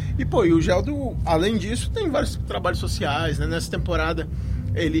negócio. E, e o Geldo, além disso, tem vários trabalhos sociais, né? Nessa temporada,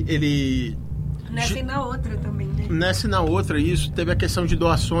 ele nessa e na outra também, né? Nessa e na outra, isso. Teve a questão de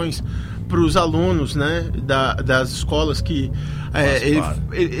doações para os alunos, né? Das escolas que...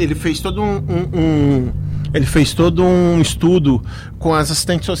 ele fez todo ele fez todo um estudo com as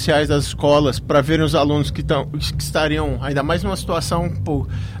assistentes sociais das escolas para verem os alunos que estariam, ainda mais numa situação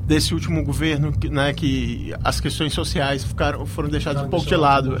desse último governo, né, que as questões sociais foram deixadas um pouco de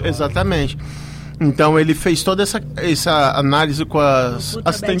lado. Exatamente. Então ele fez toda essa análise com as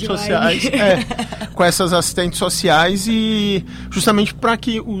assistentes sociais, com essas assistentes sociais, e justamente para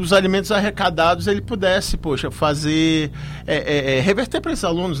que os alimentos arrecadados ele pudesse, fazer, reverter para esses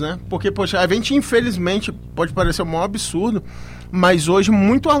alunos, né? Porque, a gente infelizmente, pode parecer um maior absurdo, mas hoje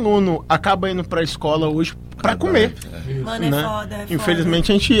muito aluno acaba indo para a escola hoje para comer. Mano, né? É foda.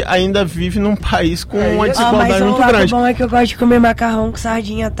 Infelizmente a gente ainda vive num país com uma desigualdade muito grande. O bom é que eu gosto de comer macarrão com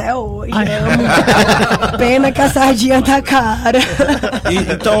sardinha até hoje. Pena que a sardinha tá cara.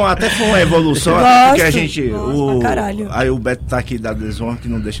 Então até foi uma evolução, porque a gente... Aí o Beto tá aqui da Desonra, que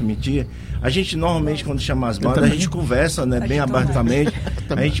não deixa mentir. A gente normalmente, quando chama as bandas, a gente conversa, né, bem abertamente.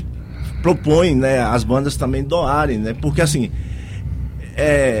 A gente propõe, né, as bandas também doarem, né? Porque assim...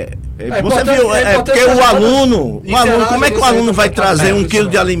 você viu, porque o aluno, como é que o aluno vai trazer 1 quilo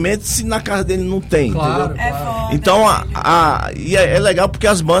de alimento se na casa dele não tem? Claro, então, e é legal porque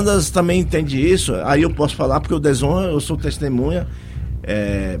as bandas também entendem isso. Aí eu posso falar, porque o Desonra, eu sou testemunha,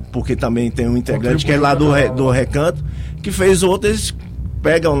 porque também tem um integrante que é lá do Recanto, que fez outro, eles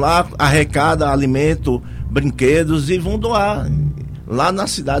pegam lá, arrecada alimento brinquedos e vão doar lá na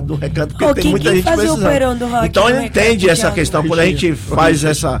cidade do Recanto, porque tem muita gente precisando. Então ele entende essa questão quando a gente faz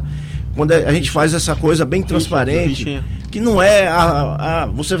essa coisa bem transparente, que não é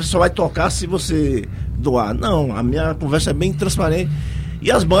você só vai tocar se você doar. Não, a minha conversa é bem transparente.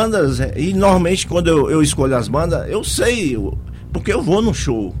 E as bandas, e normalmente quando eu escolho as bandas, eu sei, porque eu vou no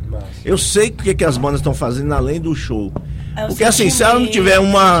show. Eu sei o que as bandas estão fazendo além do show. Porque assim, se ela não tiver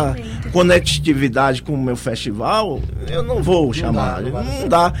uma conectividade com o meu festival, eu não vou chamar. Não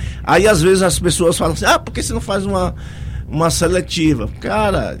dá. Aí às vezes as pessoas falam assim, por que você não faz uma seletiva?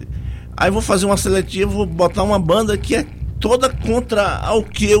 Cara, aí eu vou fazer uma seletiva, vou botar uma banda que é toda contra o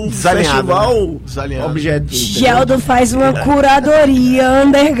que o festival objeto. Geldo faz uma curadoria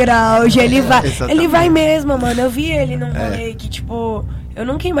underground. Ele vai mesmo, mano. Eu vi ele num rolê que, tipo, eu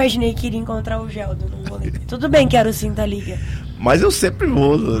nunca imaginei que iria encontrar o Geldo num rolê. Tudo bem que era o Cinta Liga. Mas eu sempre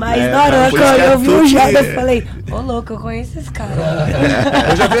vou. Mas na hora que eu vi o Geldo, eu falei, louco, eu conheço esse cara.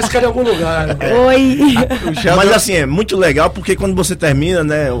 Eu já vi esse cara em algum lugar. Oi. Mas assim, é muito legal porque quando você termina,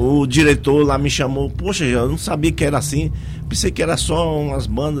 né, o diretor lá me chamou, poxa, eu não sabia que era assim, pensei que era só umas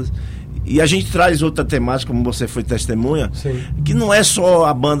bandas. E a gente traz outra temática, como você foi testemunha, que não é só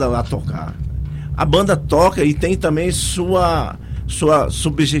a banda lá tocar. A banda toca e tem também sua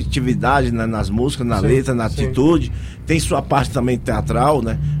subjetividade, né, nas músicas, na letra, na atitude. Tem sua parte também teatral,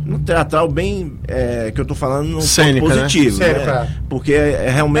 né? No teatral bem, que eu tô falando no cênica, positivo, né? Porque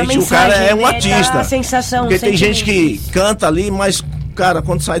realmente o cara é um artista. Sensação, porque tem gente que canta ali, mas cara,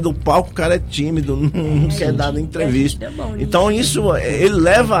 quando sai do palco, o cara é tímido, não quer dar entrevista. Então isso, ele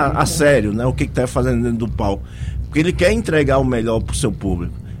leva a sério, né, o que tá fazendo dentro do palco. Porque ele quer entregar o melhor pro seu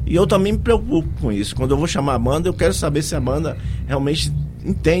público. E eu também me preocupo com isso. Quando eu vou chamar a banda, eu quero saber se a banda realmente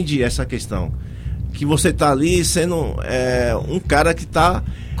entende essa questão. Que você tá ali sendo um cara que tá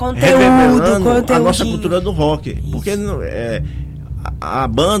revelando a nossa cultura do rock. Porque a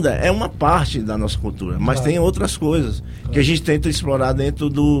banda é uma parte da nossa cultura, mas tem outras coisas que a gente tenta explorar dentro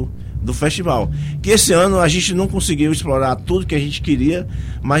do festival. Que esse ano a gente não conseguiu explorar tudo que a gente queria,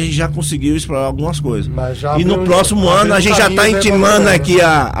 mas a gente já conseguiu explorar algumas coisas. E no próximo ano a gente já está intimando aqui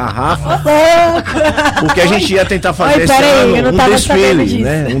a Rafa, porque a gente ia tentar fazer esse ano um desfile,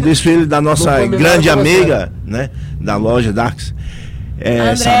 né? Um desfile da nossa grande amiga, né? Da loja Darks.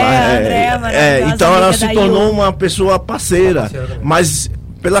 Então ela se tornou uma pessoa parceira, mas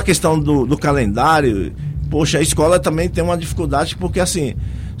pela questão do calendário, poxa, a escola também tem uma dificuldade, porque assim,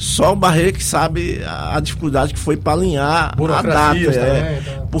 só o Barreira que sabe a dificuldade que foi para alinhar a data.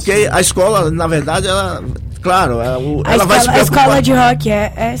 Porque a escola, na verdade, ela vai se preocupar. A escola de rock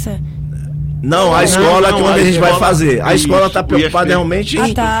é essa? Não, a escola é onde a gente vai fazer. A escola está preocupada realmente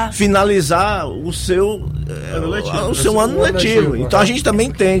em finalizar o seu ano letivo. Então a gente também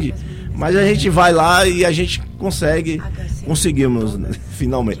entende. Mas a gente vai lá e a gente conseguimos, né,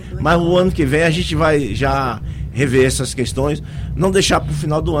 finalmente. Mas o ano que vem a gente vai já rever essas questões, não deixar para o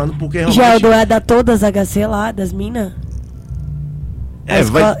final do ano, porque realmente... Geldo é da todas HC lá, das minas?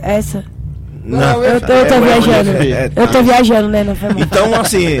 Essa? Não, eu tô viajando. Eu tô viajando, né? Não foi mal. Então,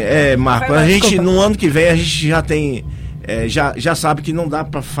 assim, Marco, a gente, no ano que vem, a gente já tem... já sabe que não dá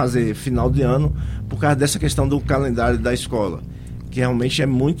para fazer final de ano por causa dessa questão do calendário da escola. Que realmente é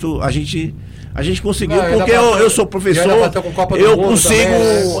muito... A gente conseguiu, porque eu sou professor, eu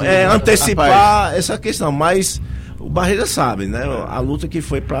consigo antecipar essa questão, mas o Barreira sabe, né? A luta que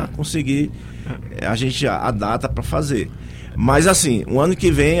foi para conseguir a data para fazer. Mas assim, o ano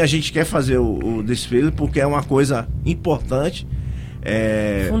que vem a gente quer fazer o desfile porque é uma coisa importante,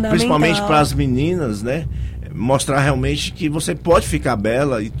 principalmente para as meninas, né? Mostrar realmente que você pode ficar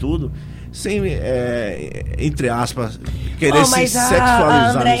bela e tudo, sem, entre aspas, querer se sexualizar.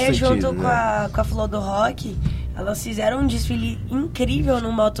 A Andréia, junto sentido, com a Flor do Rock, elas fizeram um desfile incrível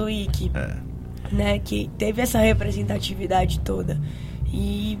no Moto Week, né? Que teve essa representatividade toda.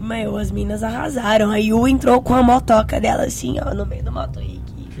 E, as minas arrasaram. A Yu entrou com a motoca dela assim, ó, no meio do Moto Week.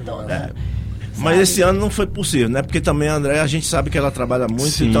 Mas esse ano não foi possível, né? Porque também a Andréia, a gente sabe que ela trabalha muito.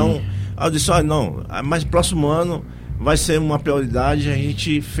 Sim. Então, eu disse, mas próximo ano vai ser uma prioridade a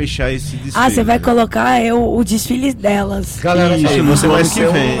gente fechar esse desfile. Você vai colocar o desfile delas. Galera, você vai ser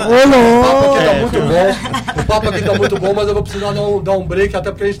o papo aqui tá muito bom. O papo aqui tá muito bom, mas eu vou precisar dar um break,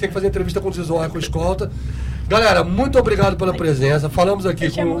 até porque a gente tem que fazer entrevista com o Desonra, com a Escolta. Galera, muito obrigado pela presença. Falamos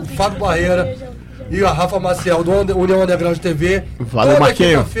aqui com o Fábio Barreira, e a Rafa Maciel do União Underground TV. Valeu, toda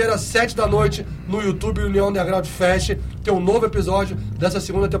Marquinhos. quinta-feira, 7 da noite, no YouTube União Underground Fest. Tem um novo episódio dessa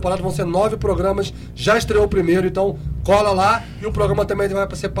segunda temporada. Vão ser 9 programas. Já estreou o primeiro, então cola lá. E o programa também vai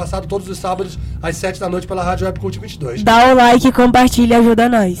ser passado todos os sábados, às 7 da noite, pela Rádio Web Cult 22. Dá o like, compartilha, ajuda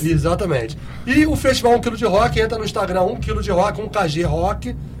nós. Exatamente. E o Festival 1 kg de Rock, entra no Instagram 1 kg de Rock, 1KG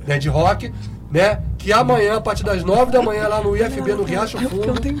Rock, né, de rock, né? Que amanhã, a partir das 9 da manhã, lá no IFB, no Riacho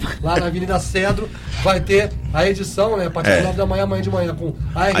Fundo, lá na Avenida Cedro, vai ter a edição, né? A partir das 9 da manhã, amanhã de manhã, com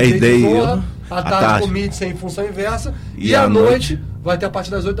a RD de Zorra, à tarde com Mid em função inversa, e à noite vai ter a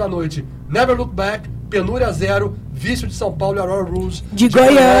partir das 8 da noite Never Look Back, Penúria Zero, Vício de São Paulo e Aurora Rules de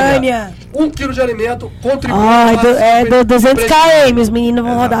Goiânia. 1 quilo de alimento, contribui. 200 km, os meninos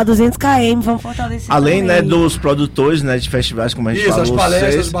vão rodar 200 km, vão fortalecer. Além, né, dos produtores, né, de festivais, como a gente falou, as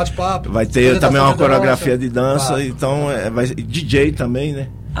palestras, bate-papo. Vai ter também uma coreografia de dança, então vai DJ também, né?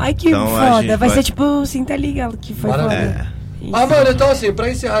 Ai, que então, foda, vai ser tipo Sinta Liga, que foi foda. Mano, então assim,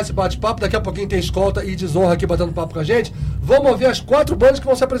 pra encerrar esse bate-papo, daqui a pouquinho tem Escolta e Desonra aqui batendo papo com a gente. Vamos ouvir as 4 bandas que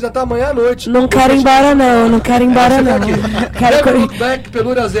vão se apresentar amanhã à noite. Não quero ir embora não quero ir embora não. Never Look Back,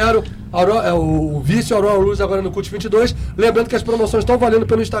 Penúria Zero, o Vício Aurora Luz agora no Cult 22. Lembrando que as promoções estão valendo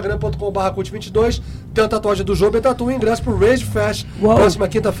pelo Instagram.com/Cult22. Tem a tatuagem do João Betatu e ingresso pro Rage Fest. Próxima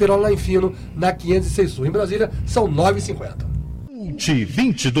quinta-feira lá em Fino, na 506 Sul. Em Brasília, são 9h50. Cult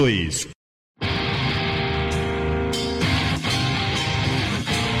 22.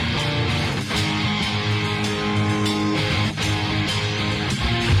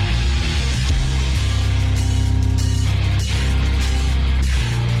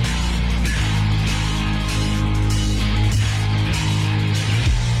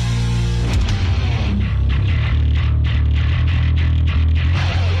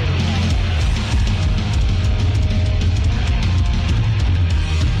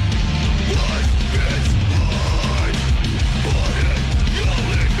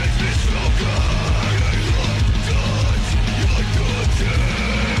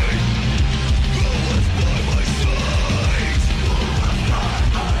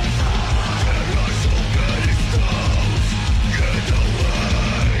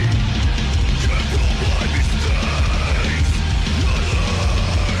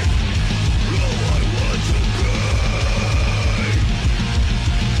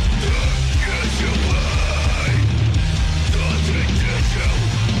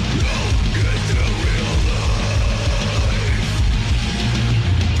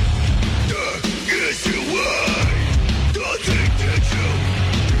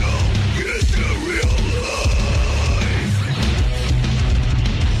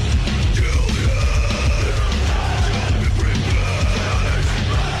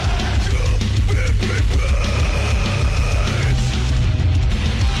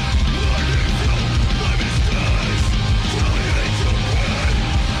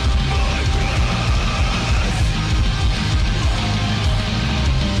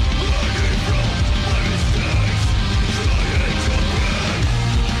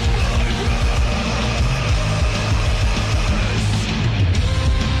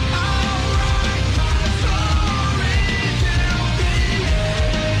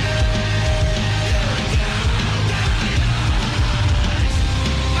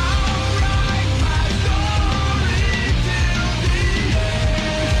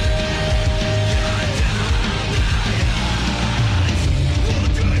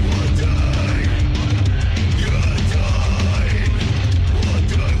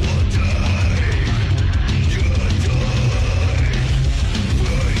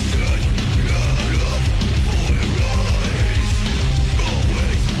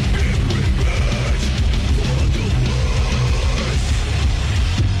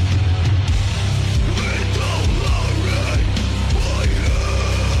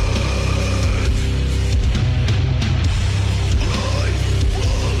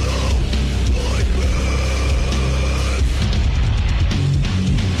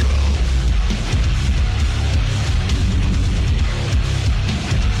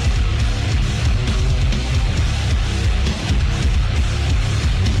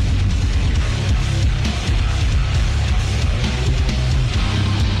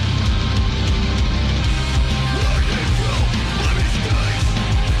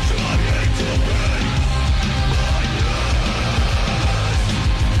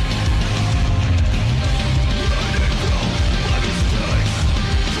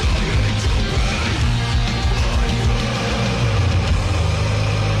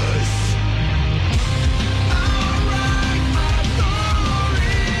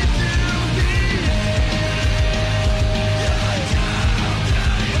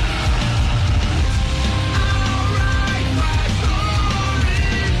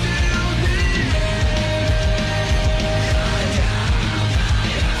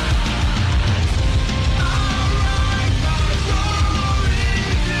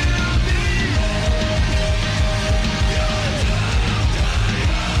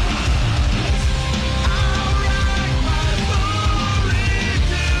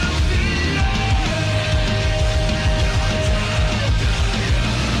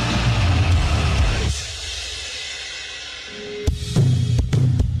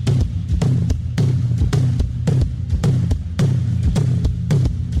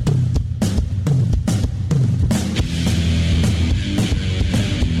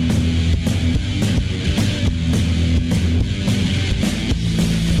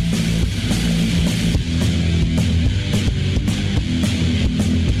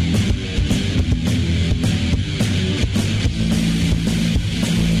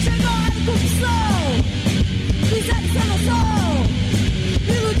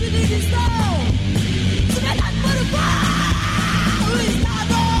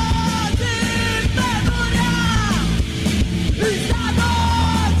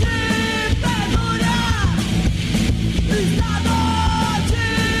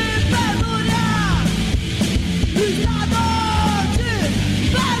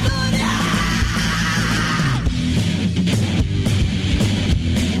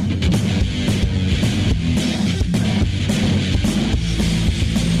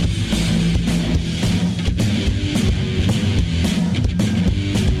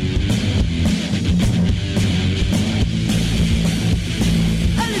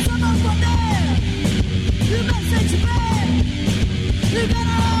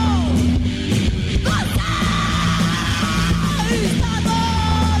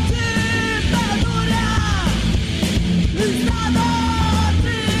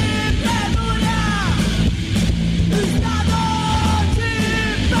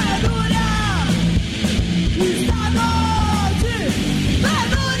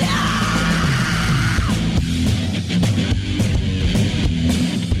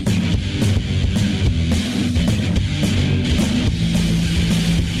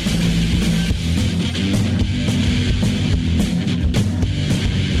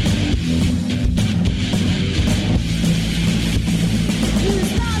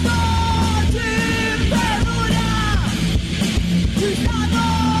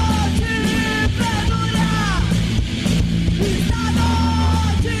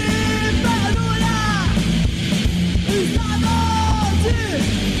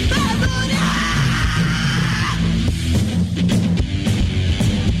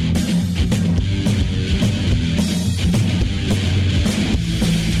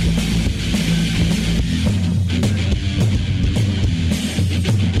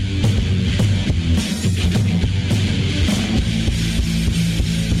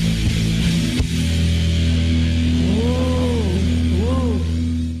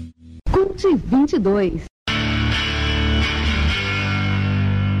 22.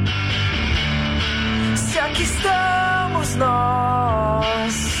 Se aqui estamos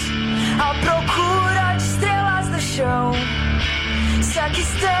nós, à procura de estrelas no chão. Se aqui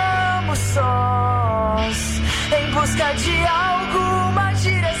estamos sós, em busca de alguma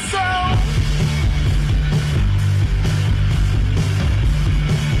direção.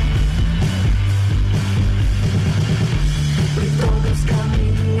 E todos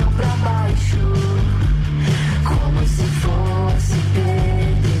caminham pra baixo, como se fosse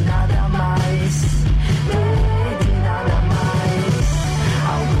perder e nada mais. Perder e nada mais.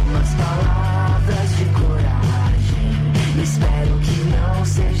 Algumas palavras de coragem. Espero que não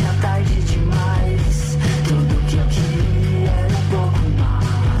seja tarde demais. Tudo que eu queria era um pouco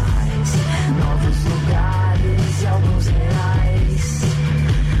mais. Novos lugares e alguns reais.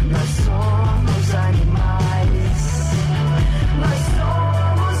 Nós somos animais. Nós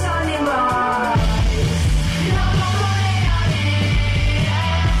somos animais. Eu não tô nem aí.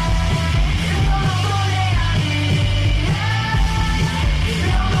 Eu não tô nem aí.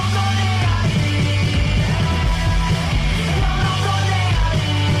 Eu não tô nem aí. Eu não tô nem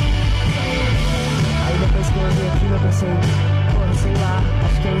aí. Aí depois que eu ouvi aquilo eu pensei, pô, sei lá,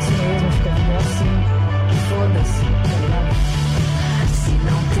 acho que é isso mesmo, acho que a vida é assim. Foda-se, tá ligado? Se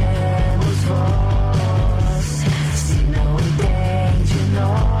não temos voz, se não entende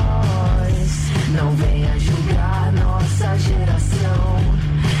nós, não venha julgar nossa geração.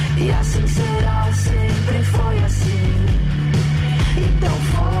 E assim será, sempre foi assim. Então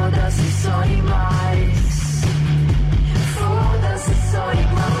foda-se, só animais. Foda-se, só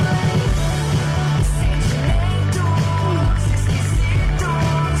animais. Sentimentos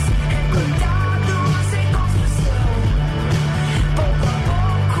esquisitos, recordados em construção. Pouco a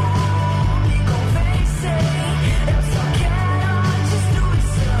pouco me convencem, eu só quero a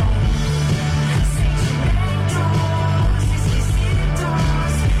destruição. Sentimentos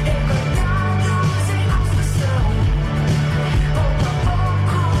esquisitos, recordados em construção. Pouco a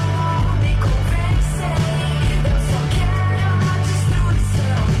pouco me convencem,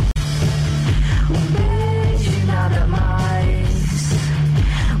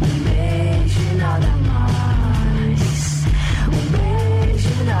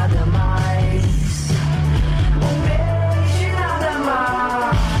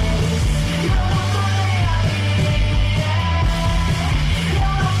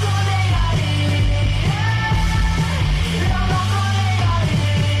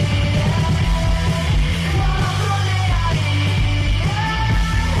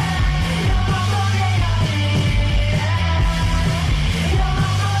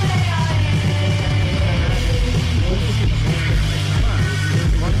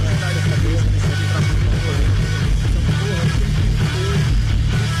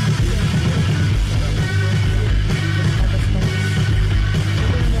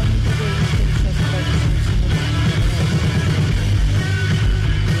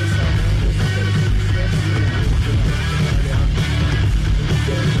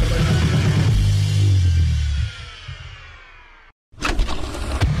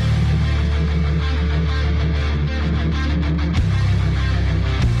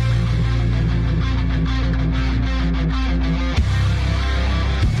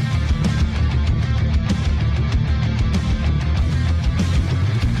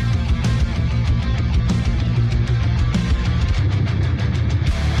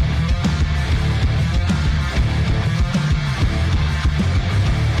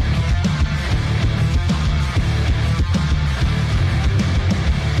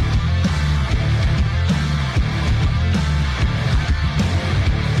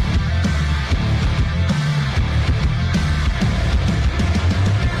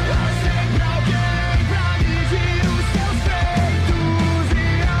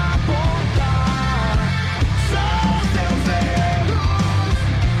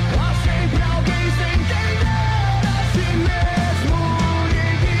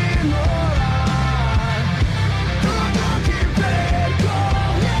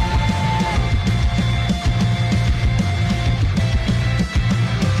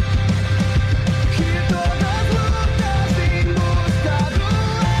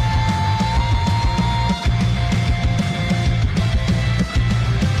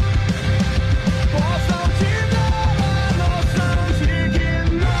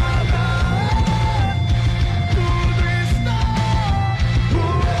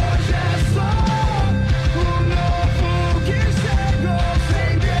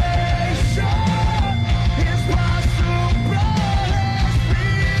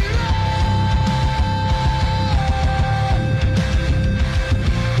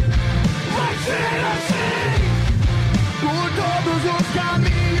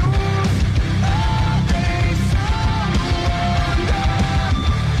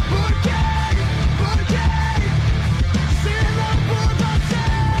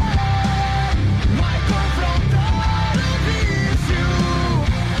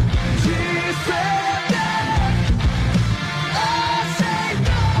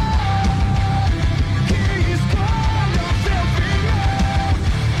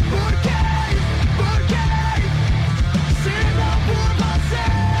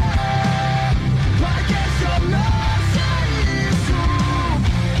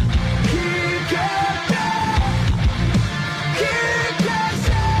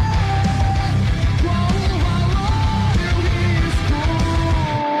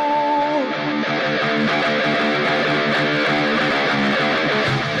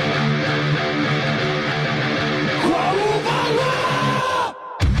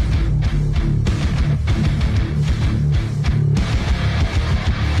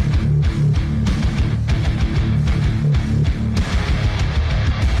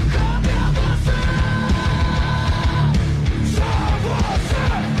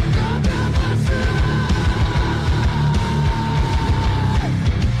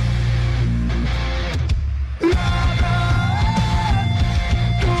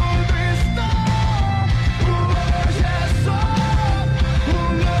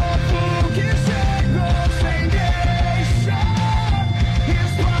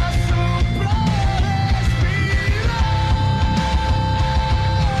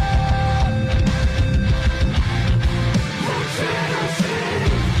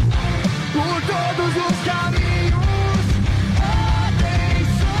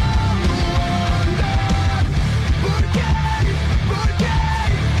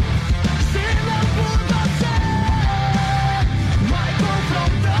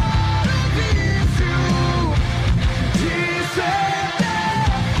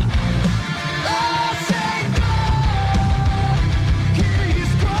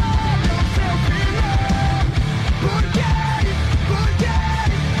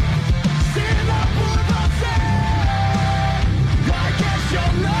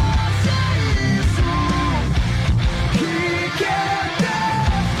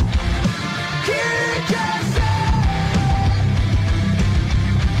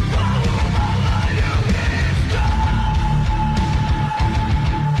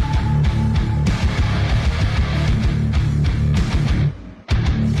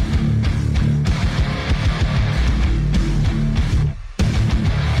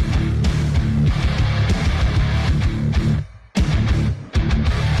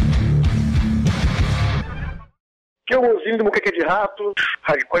 de muqueca de rato,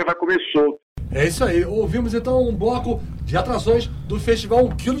 hardcore vai comer solto. É isso aí, ouvimos então um bloco de atrações do festival 1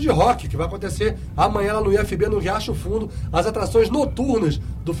 kg de rock, que vai acontecer amanhã lá no IFB, no Riacho Fundo, as atrações noturnas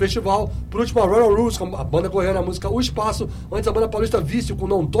do festival. Por último, a Royal Roots, com a banda goiana, a música O Espaço, antes a banda paulista Vício, com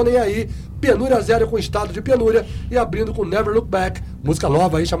Não Tô Nem Aí, Penúria Zero com Estado de Penúria, e abrindo com Never Look Back, música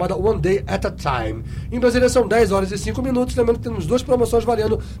nova aí chamada One Day at a Time. Em Brasília são 10 horas e 5 minutos, lembrando que temos 2 promoções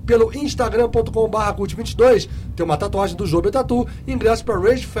valendo pelo instagram.com/cult22, tem uma tatuagem do Jobe Tatu, ingresso para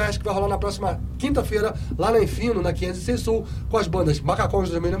Rage Fest, que vai rolar na próxima quinta-feira, lá na Enfino, na 506 Sul, com as bandas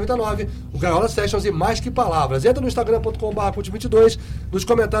Macacões 2099, o Gaiola Sessions e Mais Que Palavras. Entra no instagram.com/cult22, nos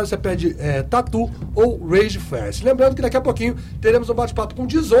comentários você pede Tatu ou Rage Fest. Lembrando que daqui a pouquinho teremos um bate-papo com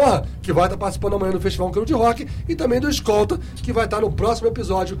Desonra, que vai estar participando amanhã no Festival 1 kg de Rock, e também do Escolta, que vai estar no próximo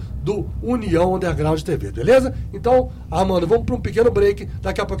episódio do União Underground TV, beleza? Então, mano, vamos para um pequeno break,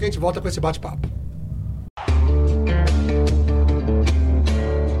 daqui a pouquinho a gente volta com esse bate-papo.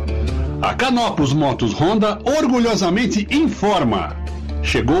 A Canopus Motos Honda orgulhosamente informa.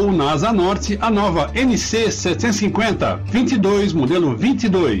 Chegou na Asa Norte a nova NC 750 22 modelo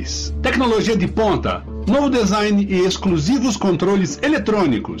 22. Tecnologia de ponta, novo design e exclusivos controles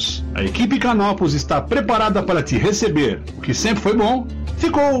eletrônicos. A equipe Canopus está preparada para te receber. O que sempre foi bom,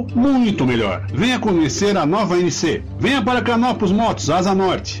 ficou muito melhor. Venha conhecer a nova NC. Venha para Canopus Motos Asa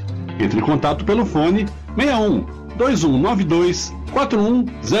Norte. Entre em contato pelo fone 61 2192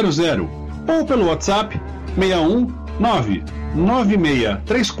 4100 ou pelo WhatsApp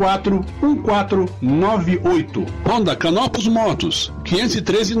 61996341498. Honda Canopus Motos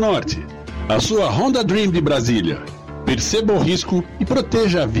 513 Norte, a sua Honda Dream de Brasília. Perceba o risco e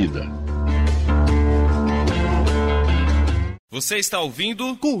proteja a vida. Você está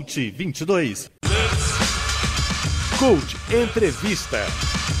ouvindo Cult 22. Cult Entrevista.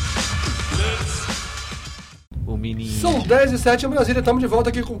 São 10 e 7 em Brasília, estamos de volta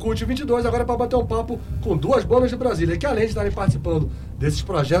aqui com o Cult 22, agora para bater um papo com 2 bandas de Brasília, que além de estarem participando desses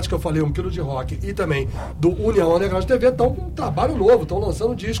projetos que eu falei, 1 kg de rock e também do União Underground TV, estão com um trabalho novo, estão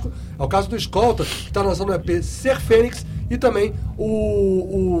lançando um disco. É o caso do Escolta, que está lançando o EP Ser Fênix, e também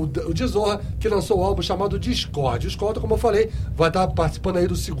o Desonra, que lançou o álbum chamado Discord. O Escolta, como eu falei, vai estar participando aí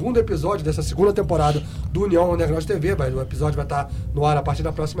do 2º episódio dessa 2ª temporada do União Underground TV. O episódio vai estar no ar a partir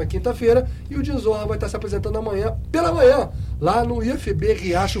da próxima quinta-feira, e o Desonra vai estar se apresentando amanhã, pela manhã, lá no IFB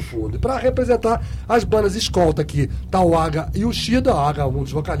Riacho Fundo. E para representar as bandas Escolta aqui, tá o Aga e o Shida, a Aga, um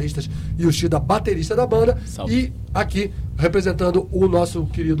dos vocalistas, e o Shida, baterista da banda. Salve. E aqui, representando o nosso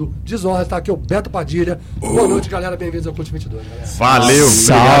querido Desonra, está aqui o Beto Padilha. Boa noite, galera, bem-vindos ao Cult 22, galera. Valeu!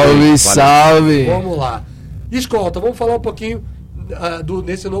 Salve, salve! Vamos lá. Escolta, vamos falar um pouquinho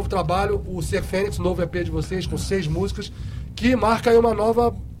nesse novo trabalho, o Ser Fênix, o novo EP de vocês, com 6 músicas, que marca aí uma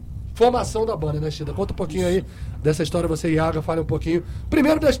nova formação da banda, né, Shida? Conta um pouquinho aí dessa história, você e Aga, fale um pouquinho.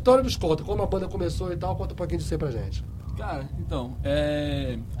 Primeiro da história do Escolta, como a banda começou e tal, conta um pouquinho disso aí pra gente. Cara, então,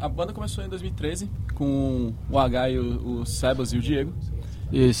 a banda começou em 2013 com o H e o Sebas e o Diego.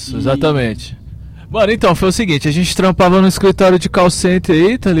 Isso, exatamente. Mano, então, foi o seguinte, a gente trampava no escritório de call center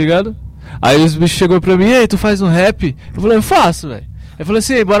aí, tá ligado? Aí os bichos chegou pra mim, ei, tu faz um rap? Eu falei, eu faço, velho. Eu falei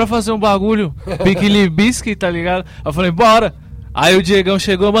assim, bora fazer um bagulho, Pique Biscuit, tá ligado? Eu falei, bora. Aí o Diegão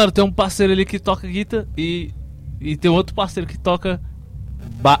chegou, mano, tem um parceiro ali que toca guitarra e tem outro parceiro que toca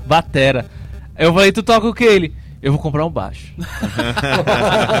batera. Eu falei, tu toca o que? Ele? Eu vou comprar um baixo.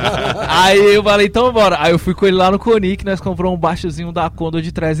 Aí eu falei, então bora. Aí eu fui com ele lá no Conic, nós compramos um baixozinho da Condor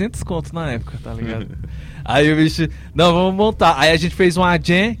de 300 conto na época, tá ligado? Aí o bicho, não, vamos montar. Aí a gente fez uma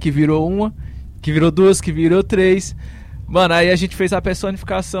jam, que virou uma, que virou 2, que virou 3. Mano, aí a gente fez a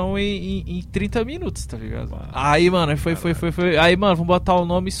personificação em 30 minutos, tá ligado? Uau. Aí, mano, foi. Aí, mano, vamos botar o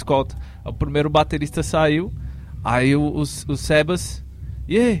nome Escolta. O primeiro baterista saiu, aí o Sebas,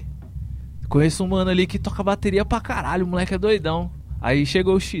 e aí? Conheço um mano ali que toca bateria pra caralho, o moleque é doidão. Aí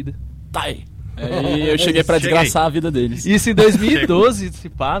chegou o Shida. Tá aí. Aí eu cheguei pra desgraçar a vida deles. Isso em 2012, se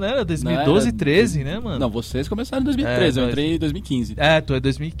pá, né? 2012 e 13, né, mano? Não, vocês começaram em 2013, eu entrei em 2015. Tu é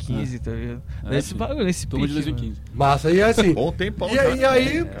 2015, tá ligado? Nesse bagulho, nesse pique, de 2015. Mano. Massa, e assim... Bom tempão. E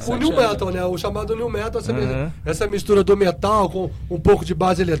aí, o New Metal, né? O chamado New Metal, essa mistura do metal com um pouco de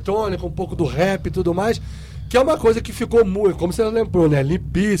base eletrônica, um pouco do rap e tudo mais... Que é uma coisa que ficou muito, como você lembrou, né? Limp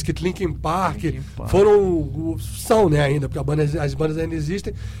Bizkit, Linkin Park, são, né, ainda, porque as bandas ainda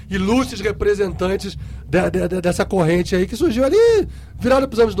existem, ilustres representantes dessa corrente aí, que surgiu ali, virado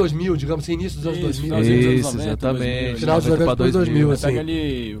pros anos 2000, digamos assim, início dos anos 2000. Isso, exatamente. Final dos anos 2000, assim. Pega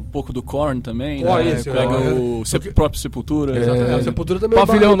ali um pouco do Korn também, né? Pega o próprio Sepultura. O Sepultura também.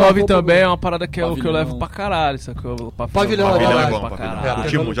 Pavilhão 9 também é uma parada que eu levo pra caralho, sacou? Pavilhão é bom pra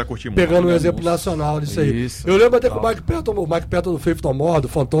caralho. Já curtimos. Pegando um exemplo nacional disso aí. Isso. Eu lembro até que o Mike Patton do Faith No More, do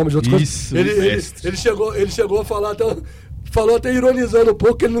Phantom, de outras coisas. Ele chegou a falar até... Falou até ironizando um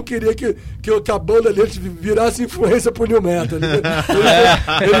pouco que ele não queria que a banda dele virasse influência pro New Metal.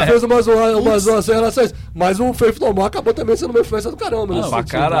 Ele fez uma zoação em relação a isso. Mas o Faith No More acabou também sendo uma influência do caramba. Não, pra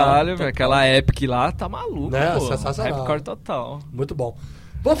caralho, velho. Aquela Epic lá tá maluco, né? Pô. Sensacional. Rapcore total. Muito bom.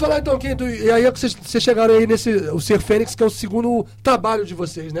 Vamos falar então, e aí vocês chegaram aí o Ser Fênix, que é o segundo trabalho de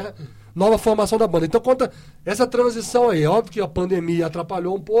vocês, né? Nova formação da banda. Então conta essa transição aí. Óbvio que a pandemia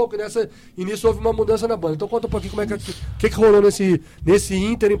atrapalhou um pouco e nessa início houve uma mudança na banda. Então conta um pouquinho como é que rolou nesse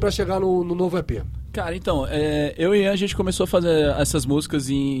ínterim pra chegar no novo EP. Cara, então, eu e Ian, a gente começou a fazer essas músicas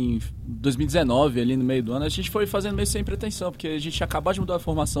em 2019, ali no meio do ano. A gente foi fazendo meio sem pretensão, porque a gente tinha acabado de mudar a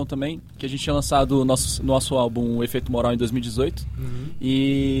formação também, que a gente tinha lançado o nosso álbum Efeito Moral em 2018.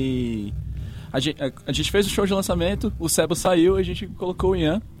 E a gente fez o show de lançamento, o Seba saiu, a gente colocou o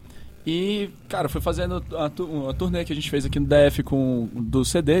Ian. E, cara, foi fazendo a turnê que a gente fez aqui no DF do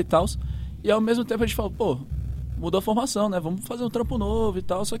CD e tal. E ao mesmo tempo a gente falou, pô, mudou a formação, né? Vamos fazer um trampo novo e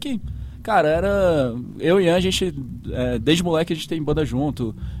tal. Só que, cara, eu e Ian, a gente, desde moleque a gente tem banda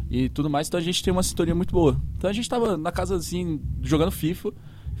junto e tudo mais. Então a gente tem uma sintonia muito boa. Então a gente tava na casa, assim, jogando FIFA.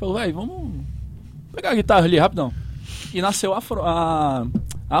 E falou, véi, vamos pegar a guitarra ali rapidão. E nasceu a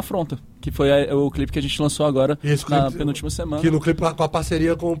Afronta, que foi o clipe que a gente lançou agora na penúltima semana. Que no clipe com a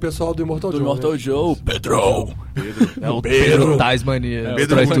parceria com o pessoal do Immortal Joe. Do Immortal Joe, Pedro. É o Pedro Tasmania.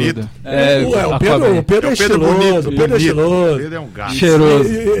 Pedro é bonito. O Pedro é estiloso. O Pedro é estiloso. O Pedro é um gato. Cheiroso.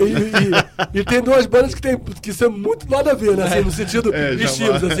 E tem duas bandas que são muito nada a ver, né? Assim, no sentido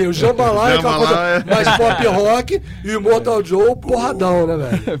estilos, assim. O Jambalaya é aquela coisa mais pop rock e o Immortal Joe porradão, né,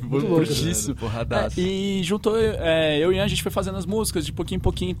 velho? Muito louco. Porradaço. E juntou eu e Ian, a gente foi fazendo as músicas de pouquinho em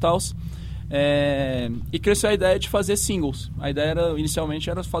pouquinho e tal. E cresceu a ideia de fazer singles. A ideia inicialmente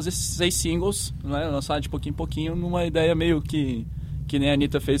era fazer 6 singles, né, lançar de pouquinho em pouquinho, numa ideia meio que nem a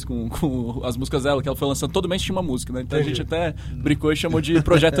Anitta fez com as músicas dela, que ela foi lançando todo mês tinha uma música, né? Então a gente até brincou e chamou de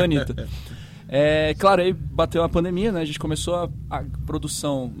Projeto Anitta. Claro, aí bateu a pandemia, né? A gente começou a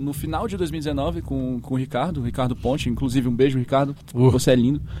produção no final de 2019 com o Ricardo Ponte, inclusive um beijo, Ricardo, você é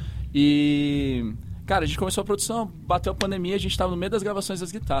lindo. E, cara, a gente começou a produção, bateu a pandemia, a gente tava no meio das gravações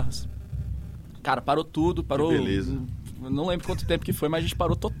das guitarras. Cara, parou tudo, parou... Beleza. Não lembro quanto tempo que foi, mas a gente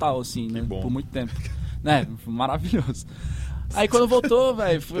parou total, assim, né? Bom. Por muito tempo. Né? Maravilhoso. Aí quando voltou,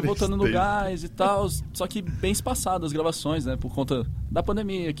 velho, foi voltando no gás e tal, só que bem espaçado as gravações, né? Por conta da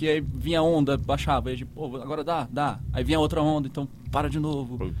pandemia, que aí vinha onda, baixava, aí a gente, pô, agora dá. Aí vinha outra onda, então para de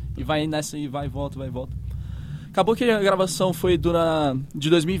novo. E vai nessa e vai e volta. Acabou que a gravação foi de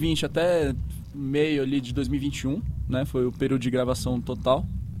 2020 até meio ali de 2021, né? Foi o período de gravação total.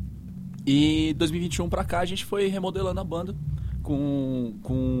 E 2021 pra cá a gente foi remodelando a banda com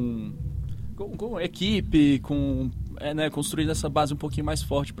equipe, construindo essa base um pouquinho mais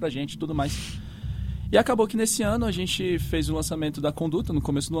forte pra gente e tudo mais. E acabou que nesse ano a gente fez o lançamento da Conduta no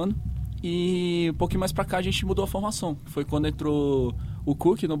começo do ano. E um pouquinho mais pra cá a gente mudou a formação. Foi quando entrou o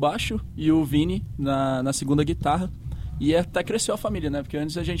Cook no baixo e o Vini na segunda guitarra. E até cresceu a família, né? Porque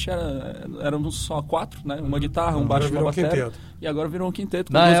antes a gente éramos só 4, né? Uma guitarra, um baixo e uma bateria. E agora virou um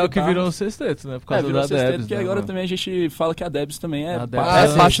quinteto. Na real que virou um sexteto, né? Por causa virou da sexteto, Debs, porque né, agora mano? também a gente fala que a Debs também é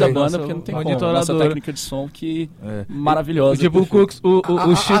parte da banda, porque não tem como. Nossa técnica de som que maravilhosa. Tipo, o Cooks,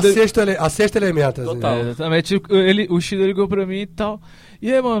 o Shider... A sexta elemento. Total. Exatamente. O Shider ligou pra mim e tal.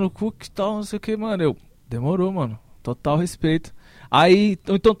 E aí, mano, o Cook e tal, não sei o que, mano. Demorou, mano. Total respeito. Aí,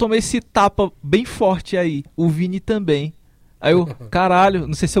 então tomei esse tapa bem forte aí. O Vini também. Aí eu, caralho,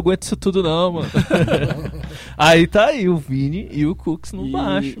 não sei se eu aguento isso tudo não, mano. Aí tá aí o Vini e o Cooks no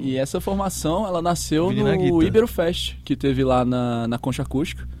baixo. E essa formação, ela nasceu no Iberofest, que teve lá na Concha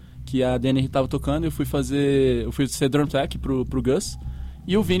Acústica, que a DNR tava tocando, eu fui ser drum tech pro Gus,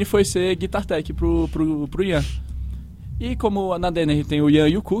 e o Vini foi ser guitar tech pro Ian. E como na DNR tem o Ian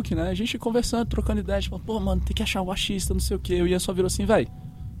e o Cook, né, a gente conversando, trocando ideias, tipo, pô, mano, tem que achar um baixista, não sei o que. O Ian só virou assim, véi,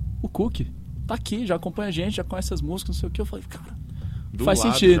 o Cook tá aqui, já acompanha a gente, já conhece as músicas, não sei o que. Eu falei, cara, faz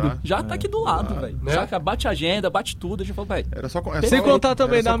sentido. Já tá aqui do lado, velho. Né? Saca? Bate a agenda, bate tudo. A gente falou, velho. Sem contar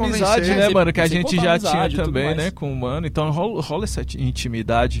também da amizade, né, mano? Que a gente já tinha também, né, mais. com o mano. Então rola essa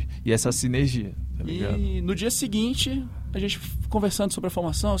intimidade e essa sinergia. Tá ligado? E no dia seguinte, a gente conversando sobre a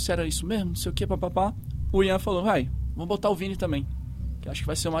formação, se era isso mesmo, não sei o que, papapá. O Ian falou, vai, vamos botar o Vini também. Que acho que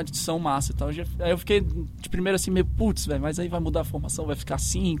vai ser uma edição massa e tal. Aí eu fiquei de primeira assim, meio, putz, velho, mas aí vai mudar a formação, vai ficar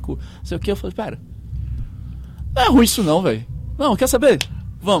 5, não sei o que. Eu falei, pera, não é ruim isso não, velho. Não, quer saber?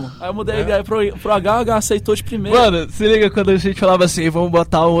 Vamos. Aí eu mudei a ideia pro H, o H aceitou de primeiro. Mano, se liga quando a gente falava assim, vamos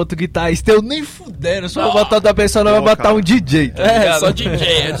botar um outro guitarrista, eu nem fudendo, só vou botar outra pessoa, não vai botar um DJ, tá ligado? Só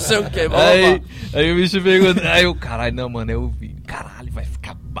DJ, não sei o que. Aí o bicho perguntou, aí eu, caralho, não, mano, eu vi, caralho, vai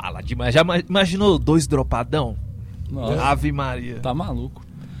ficar bala demais. Já imaginou 2 dropadão? Nossa. Ave Maria. Tá maluco.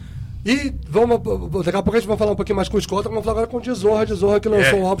 E daqui a pouco a gente vai falar um pouquinho mais com o Escolta, vamos falar agora com o Desonra que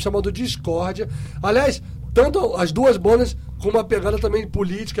lançou um álbum chamado Discórdia. Aliás, tanto as duas bandas com uma pegada também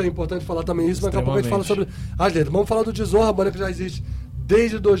política, é importante falar também isso, mas daqui a pouco a gente fala sobre as letras. Vamos falar do Desonra, a banda que já existe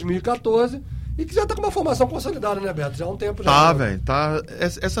desde 2014 e que já tá com uma formação consolidada, né, Beto? Já há um tempo já. Tá, velho. Tá.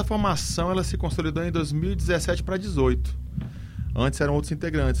 Essa formação, ela se consolidou em 2017 para 2018. Antes eram outros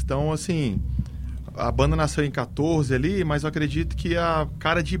integrantes. Então, assim, a banda nasceu em 14 ali, mas eu acredito que a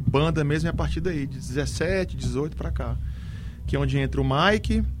cara de banda mesmo é a partir daí, de 17, 18 para cá. Que é onde entra o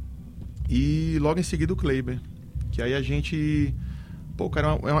Mike e logo em seguida o Kleber. Que aí a gente... Pô,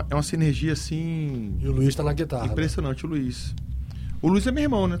 cara, é uma sinergia assim... E o Luiz tá na guitarra. Impressionante, né? O Luiz. O Luiz é meu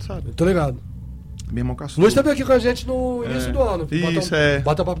irmão, né, tu sabe? Tô ligado. Meu irmão caçula. O Luiz esteve aqui com a gente no início do ano. Isso,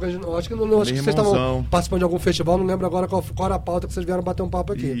 Bota um papo com a gente. Acho que vocês estavam participando de algum festival, não lembro agora qual era a pauta que vocês vieram bater um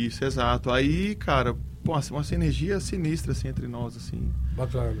papo aqui. Isso, exato. Aí, cara, pô, uma sinergia sinistra, assim, entre nós, assim.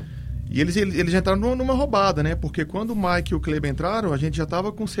 Bacana. E eles já entraram numa roubada, né? Porque quando o Mike e o Kleber entraram, a gente já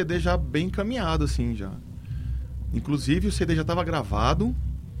tava com o CD já bem encaminhado, assim, já. Inclusive, o CD já tava gravado.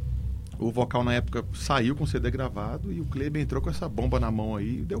 O vocal, na época, saiu com o CD gravado. E o Kleber entrou com essa bomba na mão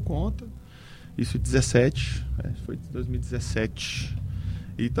aí e deu conta. Isso em 17. Foi 2017.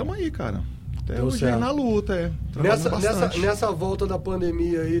 E tamo aí, cara. Até hoje na luta, Nessa volta da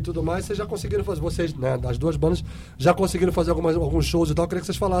pandemia e tudo mais, vocês já conseguiram fazer, vocês, né, das duas bandas, já conseguiram fazer alguns shows e tal. Eu queria que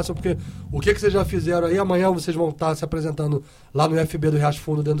vocês falassem, porque o que vocês já fizeram aí? Amanhã vocês vão estar se apresentando lá no FB do Riacho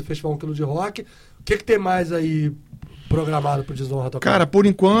Fundo, dentro do Festival 1 Quilo de Rock. O que tem mais aí programado pro Desonra tocar? Cara, por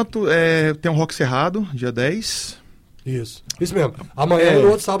enquanto, tem um Rock Cerrado, dia 10. Isso mesmo. Amanhã e no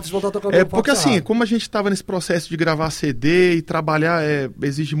outro sábado vocês vão estar tocando. Porque assim, como a gente estava nesse processo de gravar CD e trabalhar,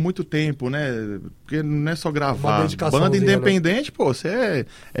 exige muito tempo, né? Porque não é só gravar. Banda independente, né? Pô, você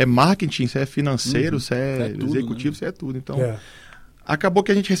é marketing, você é financeiro, você é tudo, executivo, né? Você é tudo. Então, acabou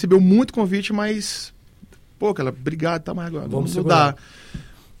que a gente recebeu muito convite, mas, pô, obrigado, tá mais agora. Vamos mudar.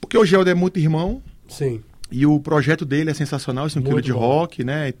 Porque o Geldo é muito irmão. Sim. E o projeto dele é sensacional, esse 1 quilo de rock,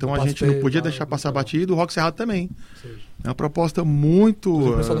 né? Então a gente não podia deixar passar batido. O Rock Cerrado também. Sim. É uma proposta muito...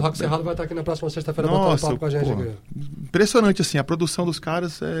 O pessoal do Rock Cerrado vai estar aqui na próxima sexta-feira batendo papo com a gente. Impressionante, assim. A produção dos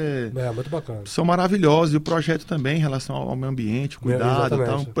caras muito bacana. São maravilhosos. E o projeto também, em relação ao meio ambiente, cuidado e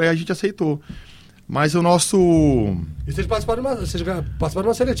tal. Aí a gente aceitou. Mas o nosso... E vocês participaram de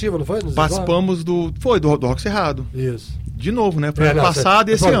uma seletiva, não foi? Participamos do Rock Cerrado. Isso. De novo, né? Foi ano passado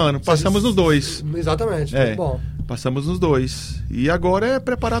e esse ano. Passamos nos dois. Exatamente, muito bom. Passamos nos dois. E agora é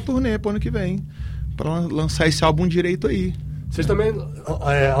preparar a turnê pro ano que vem. Pra lançar esse álbum direito aí. Vocês também,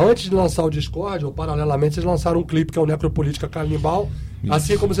 antes de lançar o Discord, ou paralelamente, vocês lançaram um clipe que é o Necropolítica Canibal. Isso.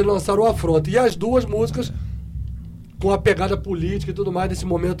 Assim como vocês lançaram o Afronta. E as duas músicas com a pegada política e tudo mais, desse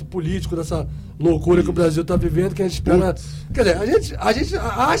momento político, dessa loucura que o Brasil está vivendo, que a gente espera... Quer dizer, a gente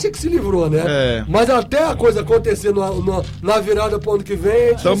acha que se livrou, né? Mas até a coisa acontecer na virada pro ano que vem, a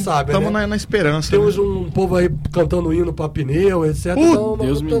gente não sabe, Estamos na esperança. Temos um povo aí cantando hino pra pneu, etc. Então,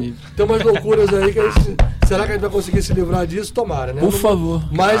 Deus me livre. Tem umas loucuras aí que a gente... Será que a gente vai conseguir se livrar disso? Tomara, né? Por favor.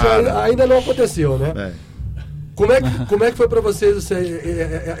 Mas ainda não aconteceu, né? Como é que foi pra vocês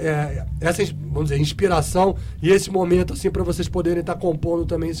essa, vamos dizer, inspiração e esse momento, assim, pra vocês poderem estar compondo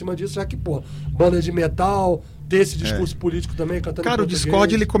também em cima disso, já que, pô, banda de metal, ter esse discurso político também, cantando Cara, o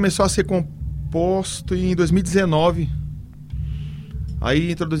Discord, ele começou a ser composto em 2019.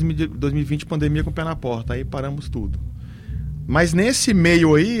 Aí entrou 2020, pandemia com o pé na porta, aí paramos tudo. Mas nesse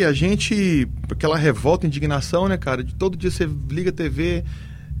meio aí, a gente, aquela revolta, indignação, né, cara, de todo dia você liga a TV...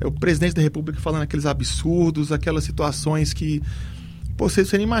 É o presidente da República falando aqueles absurdos, aquelas situações que... Pô, você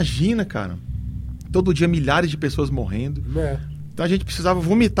não imagina, cara. Todo dia milhares de pessoas morrendo. Então a gente precisava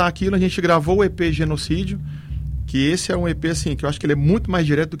vomitar aquilo. A gente gravou o EP Genocídio, que esse é um EP, assim, que eu acho que ele é muito mais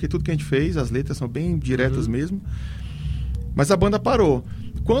direto do que tudo que a gente fez. As letras são bem diretas mesmo. Mas a banda parou.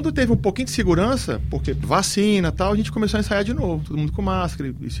 Quando teve um pouquinho de segurança, porque vacina e tal, a gente começou a ensaiar de novo. Todo mundo com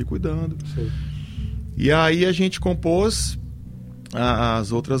máscara e se cuidando. Sim. E aí a gente compôs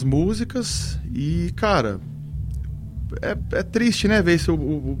as outras músicas e, cara, é triste, né, ver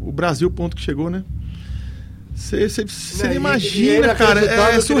o Brasil, o ponto que chegou, né? Você Né, não e imagina, é cara. É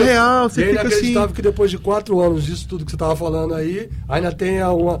inacreditável surreal. Você e é fica assim. inacreditável que depois de 4 anos disso tudo que você estava falando aí, ainda tem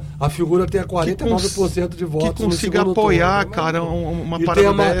a figura tem 49% de votos. Que consiga apoiar, turno, cara, uma e parada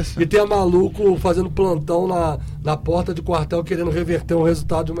tem dessa. E tem a maluco fazendo plantão na porta de quartel querendo reverter o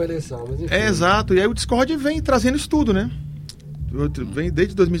resultado de uma eleição. Mas, enfim. Exato. E aí o Discord vem trazendo isso tudo, né? Vem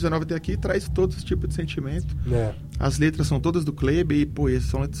desde 2019 até aqui, traz todos os tipos de sentimento. As letras são todas do Kleber e, pô,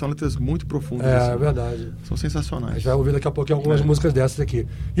 são letras muito profundas. É verdade. São sensacionais. A gente vai ouvir daqui a pouquinho algumas músicas dessas aqui.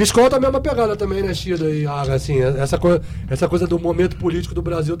 E Escolta a mesma pegada também, né, Shida e Aga, assim, essa coisa do momento político do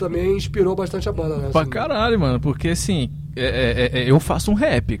Brasil também inspirou bastante a banda, né? Pra caralho, mano, porque assim, eu faço um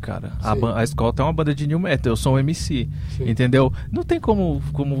rap, cara. A Escolta é uma banda de new metal, eu sou um MC, entendeu? Não tem como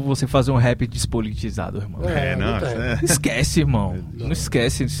você fazer um rap despolitizado, irmão. Esquece, irmão. Não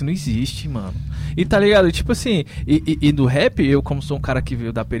esquece, isso não existe, mano. E tá ligado? Tipo assim, e do rap, eu como sou um cara que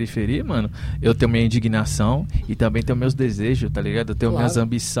veio da periferia, mano, eu tenho minha indignação e também tenho meus desejos, tá ligado? Eu tenho minhas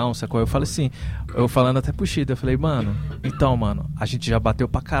ambições, sacou? Eu falo assim, eu falando até pro Chida, eu falei, mano, então, mano, a gente já bateu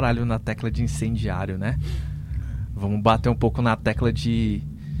pra caralho na tecla de incendiário, né? Vamos bater um pouco na tecla de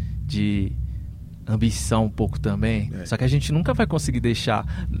ambição um pouco também. Só que a gente nunca vai conseguir deixar.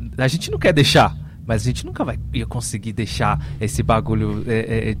 A gente não quer deixar, mas a gente nunca vai conseguir deixar esse bagulho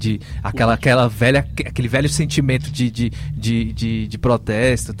de aquele velho sentimento de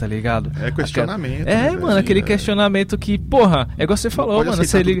protesto, tá ligado? É questionamento. Mano, aquele questionamento que, porra, é igual você falou, mano.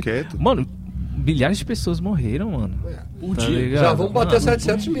 Você liga. Mano, milhares de pessoas morreram, mano. Tá já vamos bater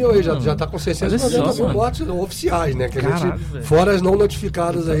 700 mil aí, já tá com 690 mil mortes oficiais, né? Que a gente, fora as não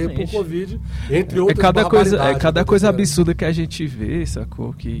notificadas aí por Covid, entre outras cada coisa absurda que a gente vê,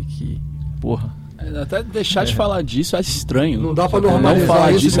 sacou? Que porra. Até deixar de falar disso é estranho. Não dá pra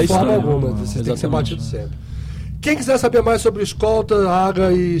normalizar isso de forma alguma. Você tem que ser batido sempre. Quem quiser saber mais sobre Escolta,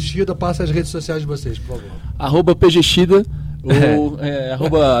 Aga e Shida, passa as redes sociais de vocês, por favor. @pgshida ou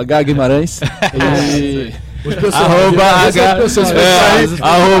 @H Guimarães. @H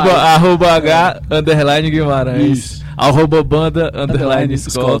 _Guimarães, @banda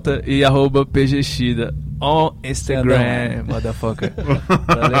 _Escolta e @pgshida on Instagram, motherfucker.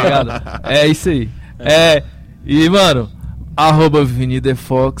 Tá ligado? É isso aí. E mano,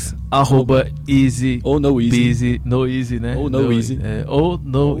 @VinideFox, @Easy ou No Easy. Busy, No Easy, né? Ou No Easy. Ou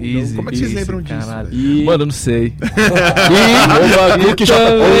No Easy. Como é que vocês lembram disso? Mano, não sei. Cookie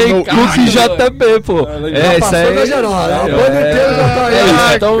JP, pô. Isso aí. A banda inteira já tá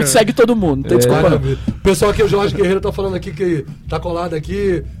aí. Então segue todo mundo, não tem desculpa não. O pessoal aqui, o Jorge Guerreiro tá falando aqui que tá colado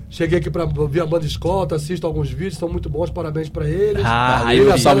aqui. Cheguei aqui pra ver a banda Escolta, assisto alguns vídeos, são muito bons, parabéns pra eles.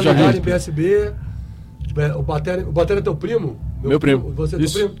 Eu salve em PSB. O Batera é teu primo? Meu primo. Você é teu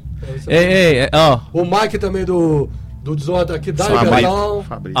primo? O Mike também do Desonra tá aqui, Dai Bertão.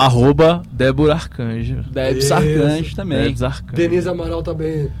 @Débora Arcanjo. Debs Arcanjo também. Denise Amaral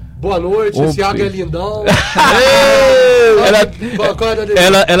também. Boa noite, esse Aga é lindão.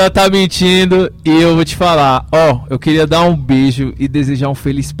 Ela tá mentindo e eu vou te falar, eu queria dar um beijo e desejar um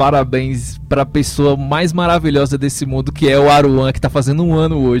feliz parabéns pra pessoa mais maravilhosa desse mundo, que é o Aruan, que tá fazendo 1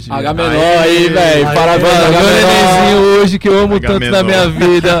 ano hoje. H menor aí, velho. Parabéns, H menor hoje, que eu amo tanto na minha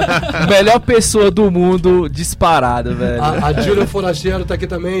vida. Melhor pessoa do mundo, disparada, velho. A Júlia Foracheiro tá aqui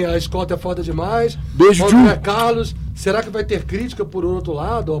também, a Escolta é foda demais. Beijo, André Carlos. Será que vai ter crítica por outro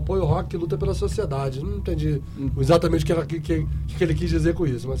lado? Apoio o rock que luta pela sociedade. Não entendi exatamente o que ele quis dizer com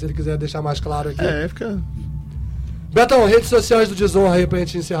isso, mas se ele quiser deixar mais claro aqui. Fica. Betão, redes sociais do Desonra aí pra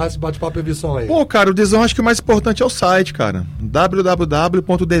gente encerrar esse bate-papo e edição aí. Pô, cara, o Desonra acho que o mais importante é o site, cara.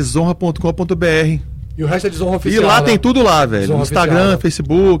 www.desonra.com.br. E o resto é Desonra Oficial. E lá tem tudo lá, velho. Desonra Instagram, Oficial,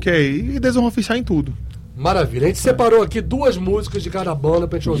 Facebook, e Desonra Oficial em tudo. Maravilha. A gente separou aqui 2 músicas de cada banda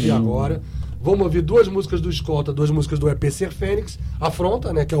pra gente ouvir agora. Vamos ouvir 2 músicas do Escolta, 2 músicas do EP Ser Fênix,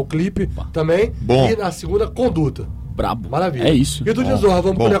 Afronta, né, que é o clipe também. Bom. E na segunda, Conduta. Brabo. Maravilha. É isso. E do Desonra,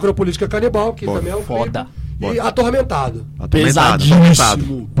 vamos com Necropolítica Canibal, que também é um foda. clipe. E Atormentado.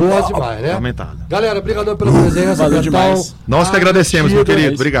 Pesadíssimo. Boa demais, né? Atormentado. Galera, obrigadão pela presença. Valeu demais. Nós que agradecemos, meu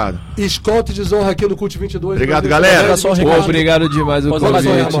querido. Obrigado. Escolta e Desonra aqui no Cult 22. Obrigado, galera. Obrigado demais o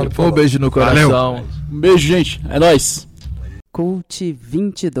convite. Um beijo no coração. Um beijo, gente. É nóis. Cult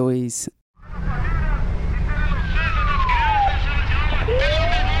 22.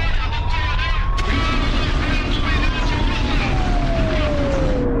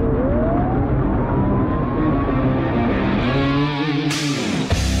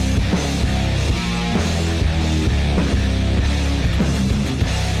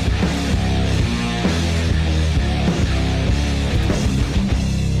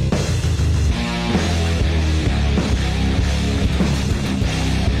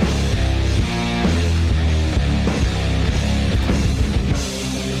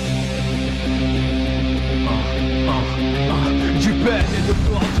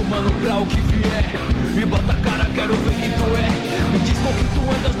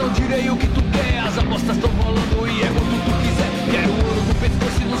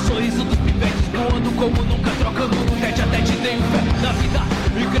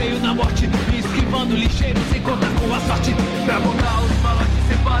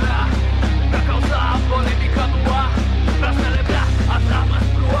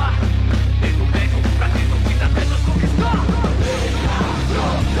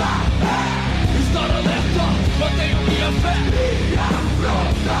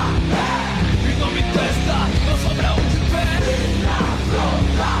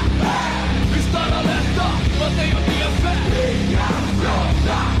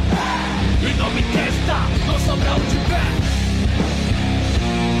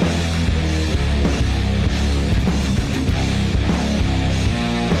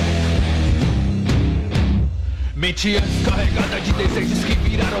 Mente antes carregada de desejos que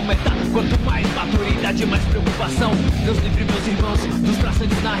viraram meta. Quanto mais maturidade, mais preocupação. Deus livre meus irmãos dos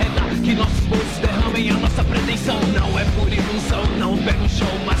traçantes na reta. Que nossos bolsos derramem a nossa pretensão. Não é por ilusão, não pé no chão.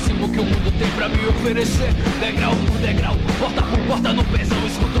 O máximo que o mundo tem pra me oferecer. Degrau por degrau, porta por porta no pesão.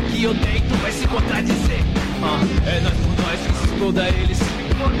 Escuta o que eu dei, tu vai se contradizer. É nós por nós que se exploda eles.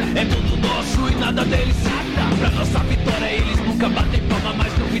 É tudo nosso e nada deles. Pra nossa vitória eles nunca batem palma.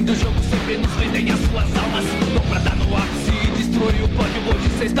 Mas no fim do jogo sempre nos vendem as suas almas. Não pra dar no ápice e destruir o pódio. Hoje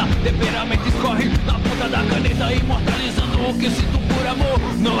sexta, temperamento escorre na ponta da caneta, imortalizando o que sinto por amor.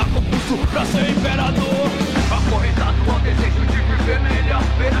 Não há concurso pra ser imperador. Acorrentado ao desejo de viver melhor.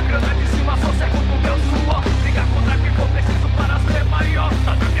 Ver a grana de cima, só cego do meu suor. Ligar contra quem for preciso para ser maior.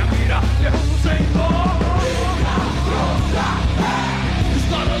 Tá na minha mira, derrubo sem dor.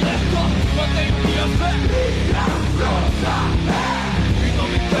 Estar alerta, mantenho minha fé. E não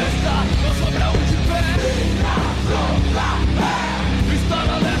me testa, não sobra onde pé. Estar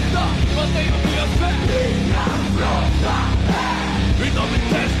alerta, mantenho minha fé. E não me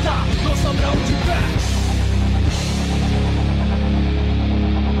testa, não sobra onde pé.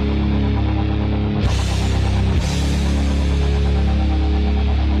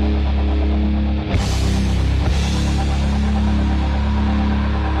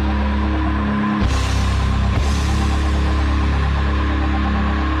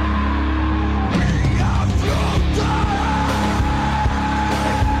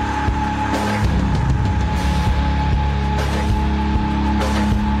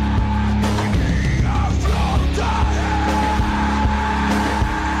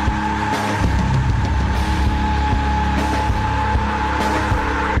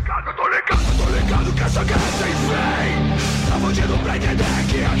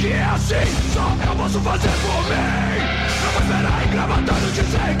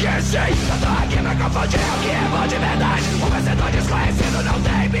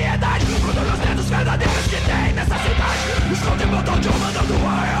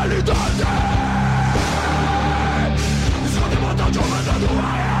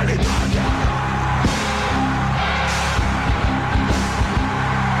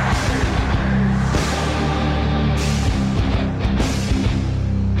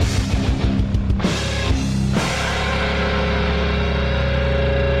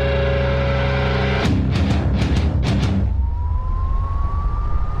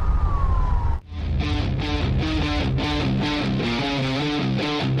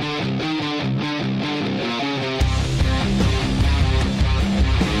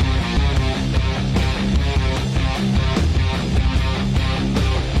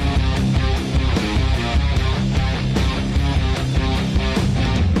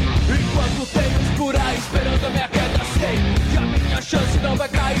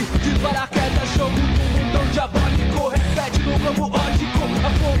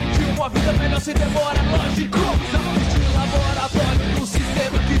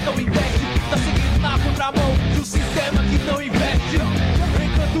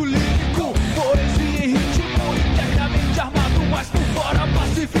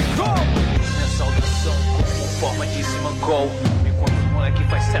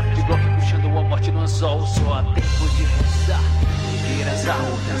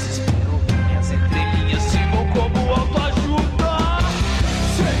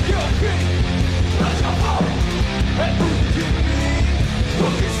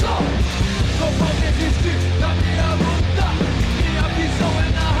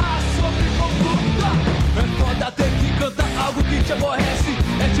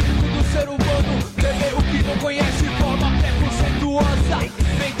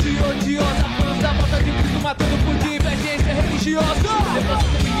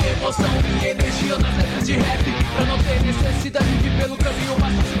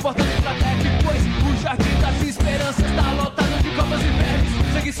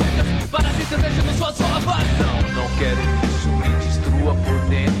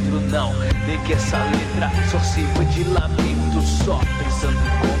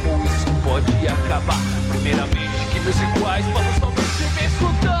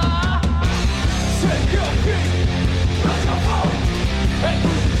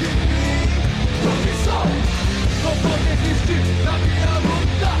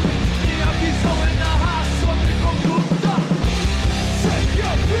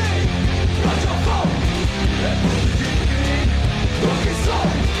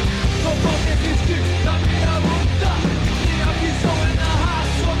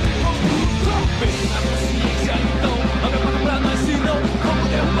 Então, abre a porta pra nós, senão vamos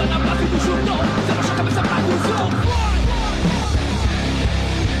derrubar na base do chutão. Você baixa a cabeça pra cruzar.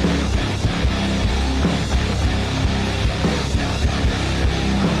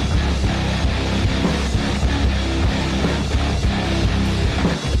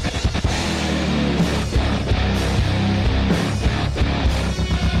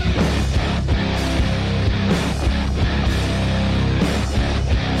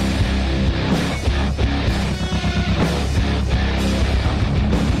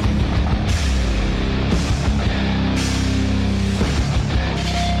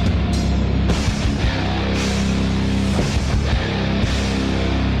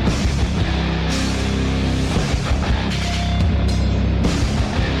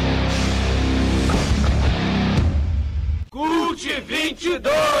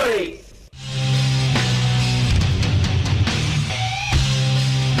 22.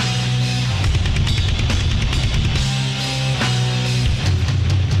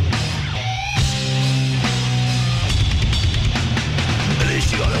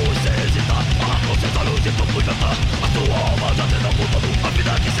 Eles olham você hesitar, com seus olhos e tudo cantar. A tua alma já tendo mudado, a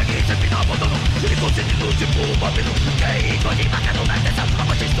vida que segue sempre na abandono. Inconsciente tipo um babino, quem enconde marcado na testa. A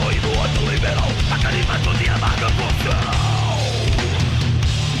voz estou indo outro liberal, a carimba do dia marca função.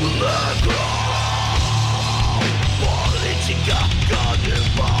 Negro, política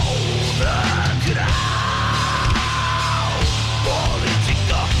canibal. Negro,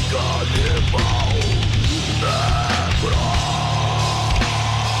 política canibal. Negro,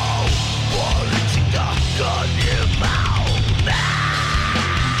 política canibal.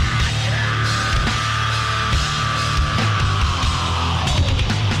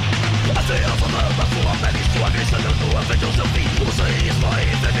 Assim a fama da sua pele, sua gristalhando a frente ao seu fim. O sangue escorre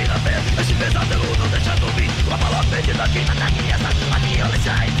e ferve na pele, esse pesadelo não deixa dormir. A bala perdida aqui na essa a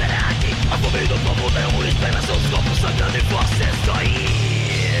violência impera aqui. A fome do povo não espera seus corpos sangrando e vocês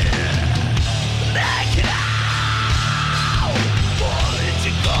cair. Negra,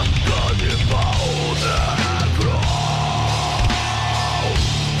 política canibal. Negro,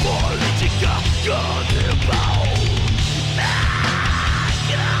 política canibal.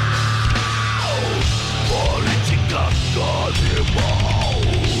 Política canibal.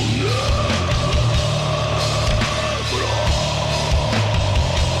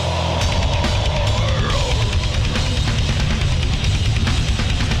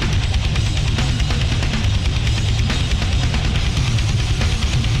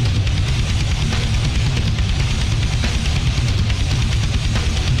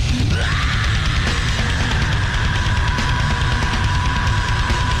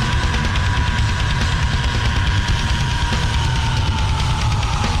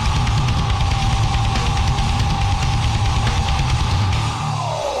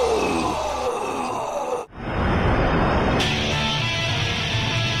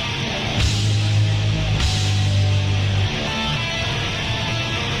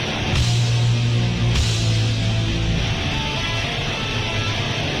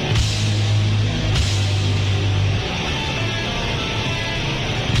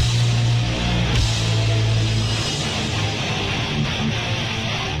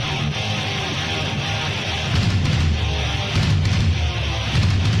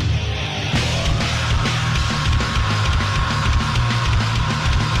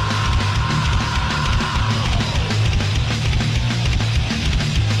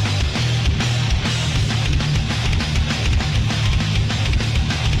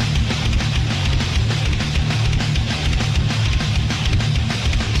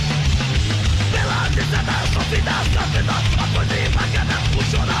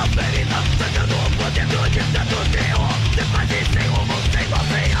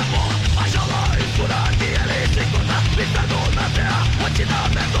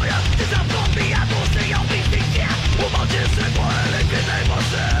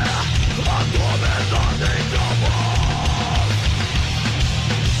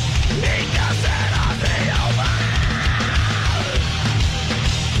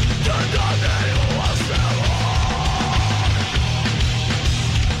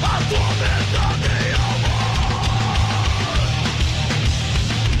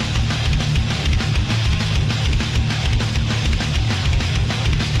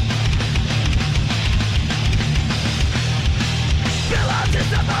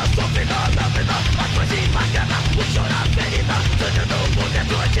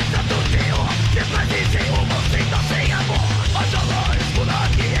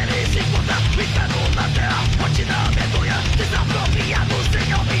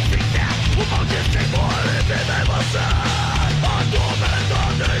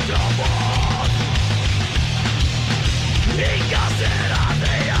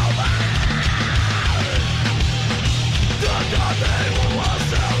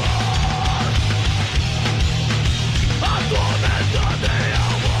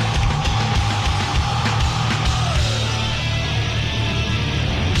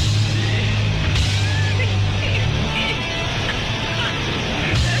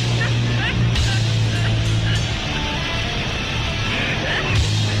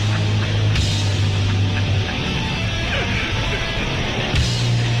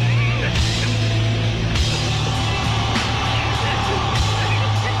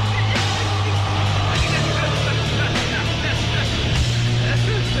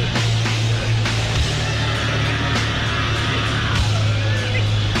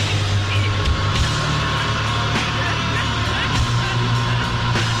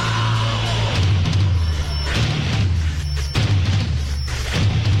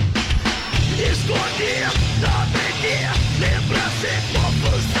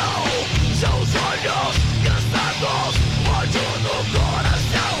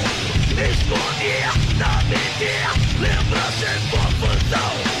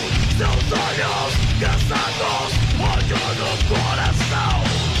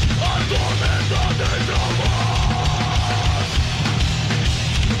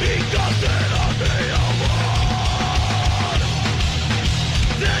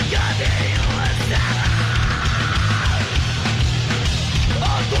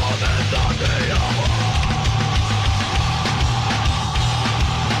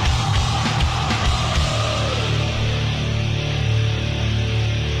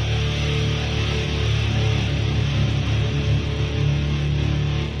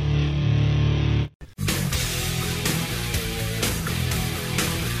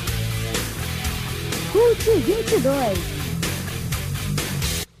 Cult 22.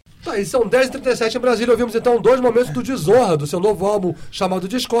 Tá aí, são 10h37 em Brasília. Ouvimos então 2 momentos do Desonra, do seu novo álbum chamado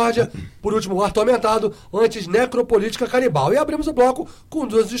Discórdia. Por último, o Atormentado, antes Necropolítica Canibal. E abrimos o bloco com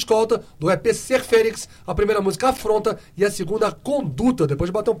 2 de Escolta, do EP Ser Fênix, a primeira música Afronta e a segunda Conduta. Depois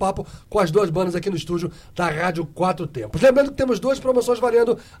de bater um papo com as 2 bandas aqui no estúdio da Rádio 4 Tempos. Lembrando que temos 2 promoções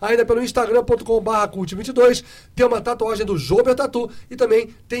valendo ainda pelo Instagram.com/Cult22. Tem uma tatuagem do Jober Tatu e também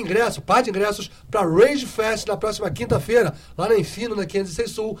tem ingresso, par de ingressos para Rage Fest na próxima quinta-feira, lá na Enfino, na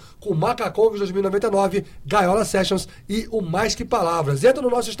 506 Sul, com Macacongos 2099, Gaiola Sessions e o Mais Que Palavras. Entra no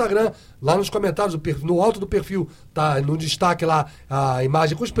nosso Instagram, lá nos comentários, no alto do perfil, tá no destaque lá a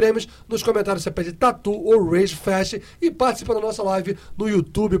imagem com os prêmios. Nos comentários você pede Tatu ou Rage Fest e participa da nossa live no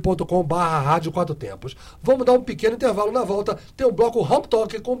youtube.com/Rádio 4 Tempos. Vamos dar um pequeno intervalo. Na volta tem o bloco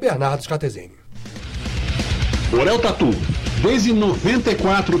Tonk com Bernardo Scatezini. Borel Tatu, desde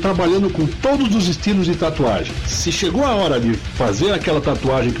 94 trabalhando com todos os estilos de tatuagem. Se chegou a hora de fazer aquela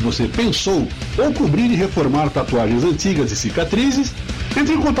tatuagem que você pensou ou cobrir e reformar tatuagens antigas e cicatrizes,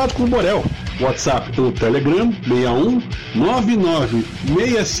 entre em contato com o Borel. WhatsApp ou Telegram 61 99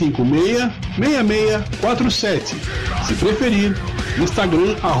 656 6647. Se preferir,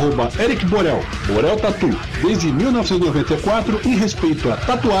 Instagram @Eric Borel. Borel Tatu, desde 1994 em respeito à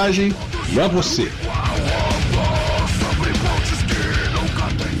tatuagem e a você.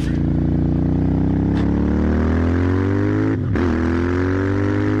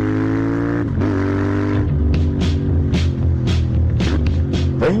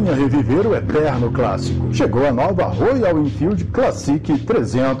 Venha reviver o eterno clássico. Chegou a nova Royal Enfield Classic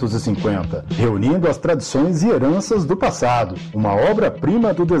 350, reunindo as tradições e heranças do passado. Uma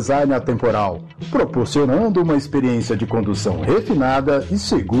obra-prima do design atemporal, proporcionando uma experiência de condução refinada e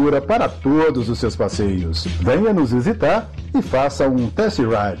segura para todos os seus passeios. Venha nos visitar e faça um test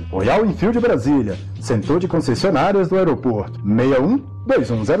ride. Royal Enfield Brasília, setor de concessionárias do aeroporto.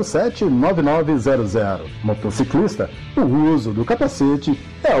 61-2107-9900. Motociclista, o uso do capacete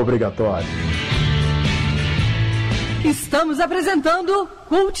é obrigatório. Estamos apresentando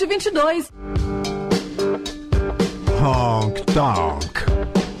Cult 22. Honky Tonk.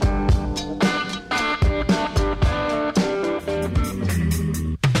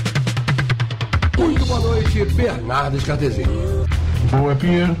 Muito boa noite, Bernardo Scatezini. Boa,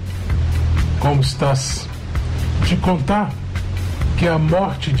 Pinheiro. Como estás? Te contar que a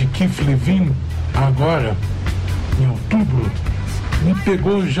morte de Keith Levine, agora, em outubro, me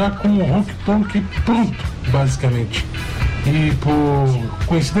pegou já com o Honky Tonk pronto, basicamente. E por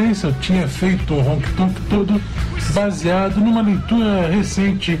coincidência eu tinha feito o Honky Tonk todo baseado numa leitura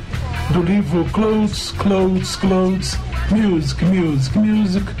recente do livro Clothes, Clothes, Clothes, Music, Music,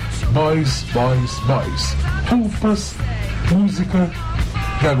 Music, Boys, Boys, Boys. Roupas, música,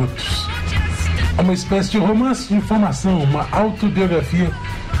 garotos. É uma espécie de romance de informação, uma autobiografia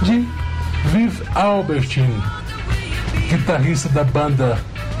de Viv Albertine, guitarrista da banda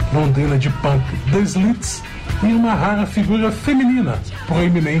londrina de punk The Slits e uma rara figura feminina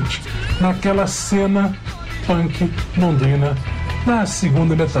proeminente naquela cena punk londrina na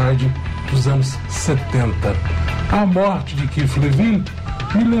segunda metade dos anos 70. A morte de Keith Levine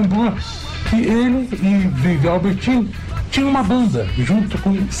me lembrou que ele e Viv Albertine tinham uma banda junto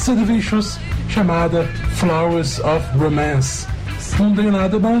com Sid Vicious chamada Flowers of Romance. Não deu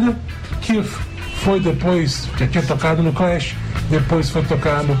nada a banda. Keith foi depois, já tinha tocado no Clash, depois foi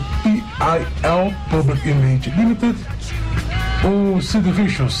tocar no PIL, Public Image Limited. O Sid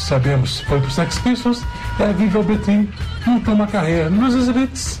Vicious, sabemos, foi pro Sex Pistols, e a Viv Albertine montou uma carreira nos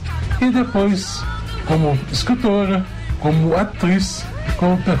Slits e depois como escritora, como atriz,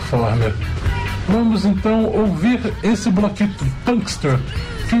 como performer. Vamos então ouvir esse bloquito Punkster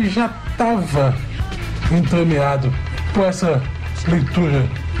que já estava entremeado por essa leitura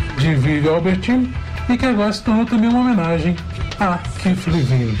de Viv Albertine e que agora se tornou também uma homenagem a Keith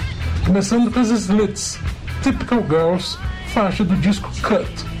Levine. Começando com as Slits, Typical Girls, faixa do disco Cut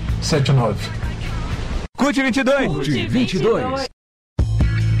 79. Cult 22. Cult 22.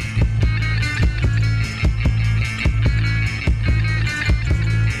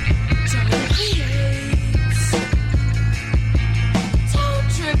 Don't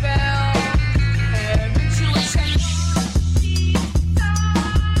trip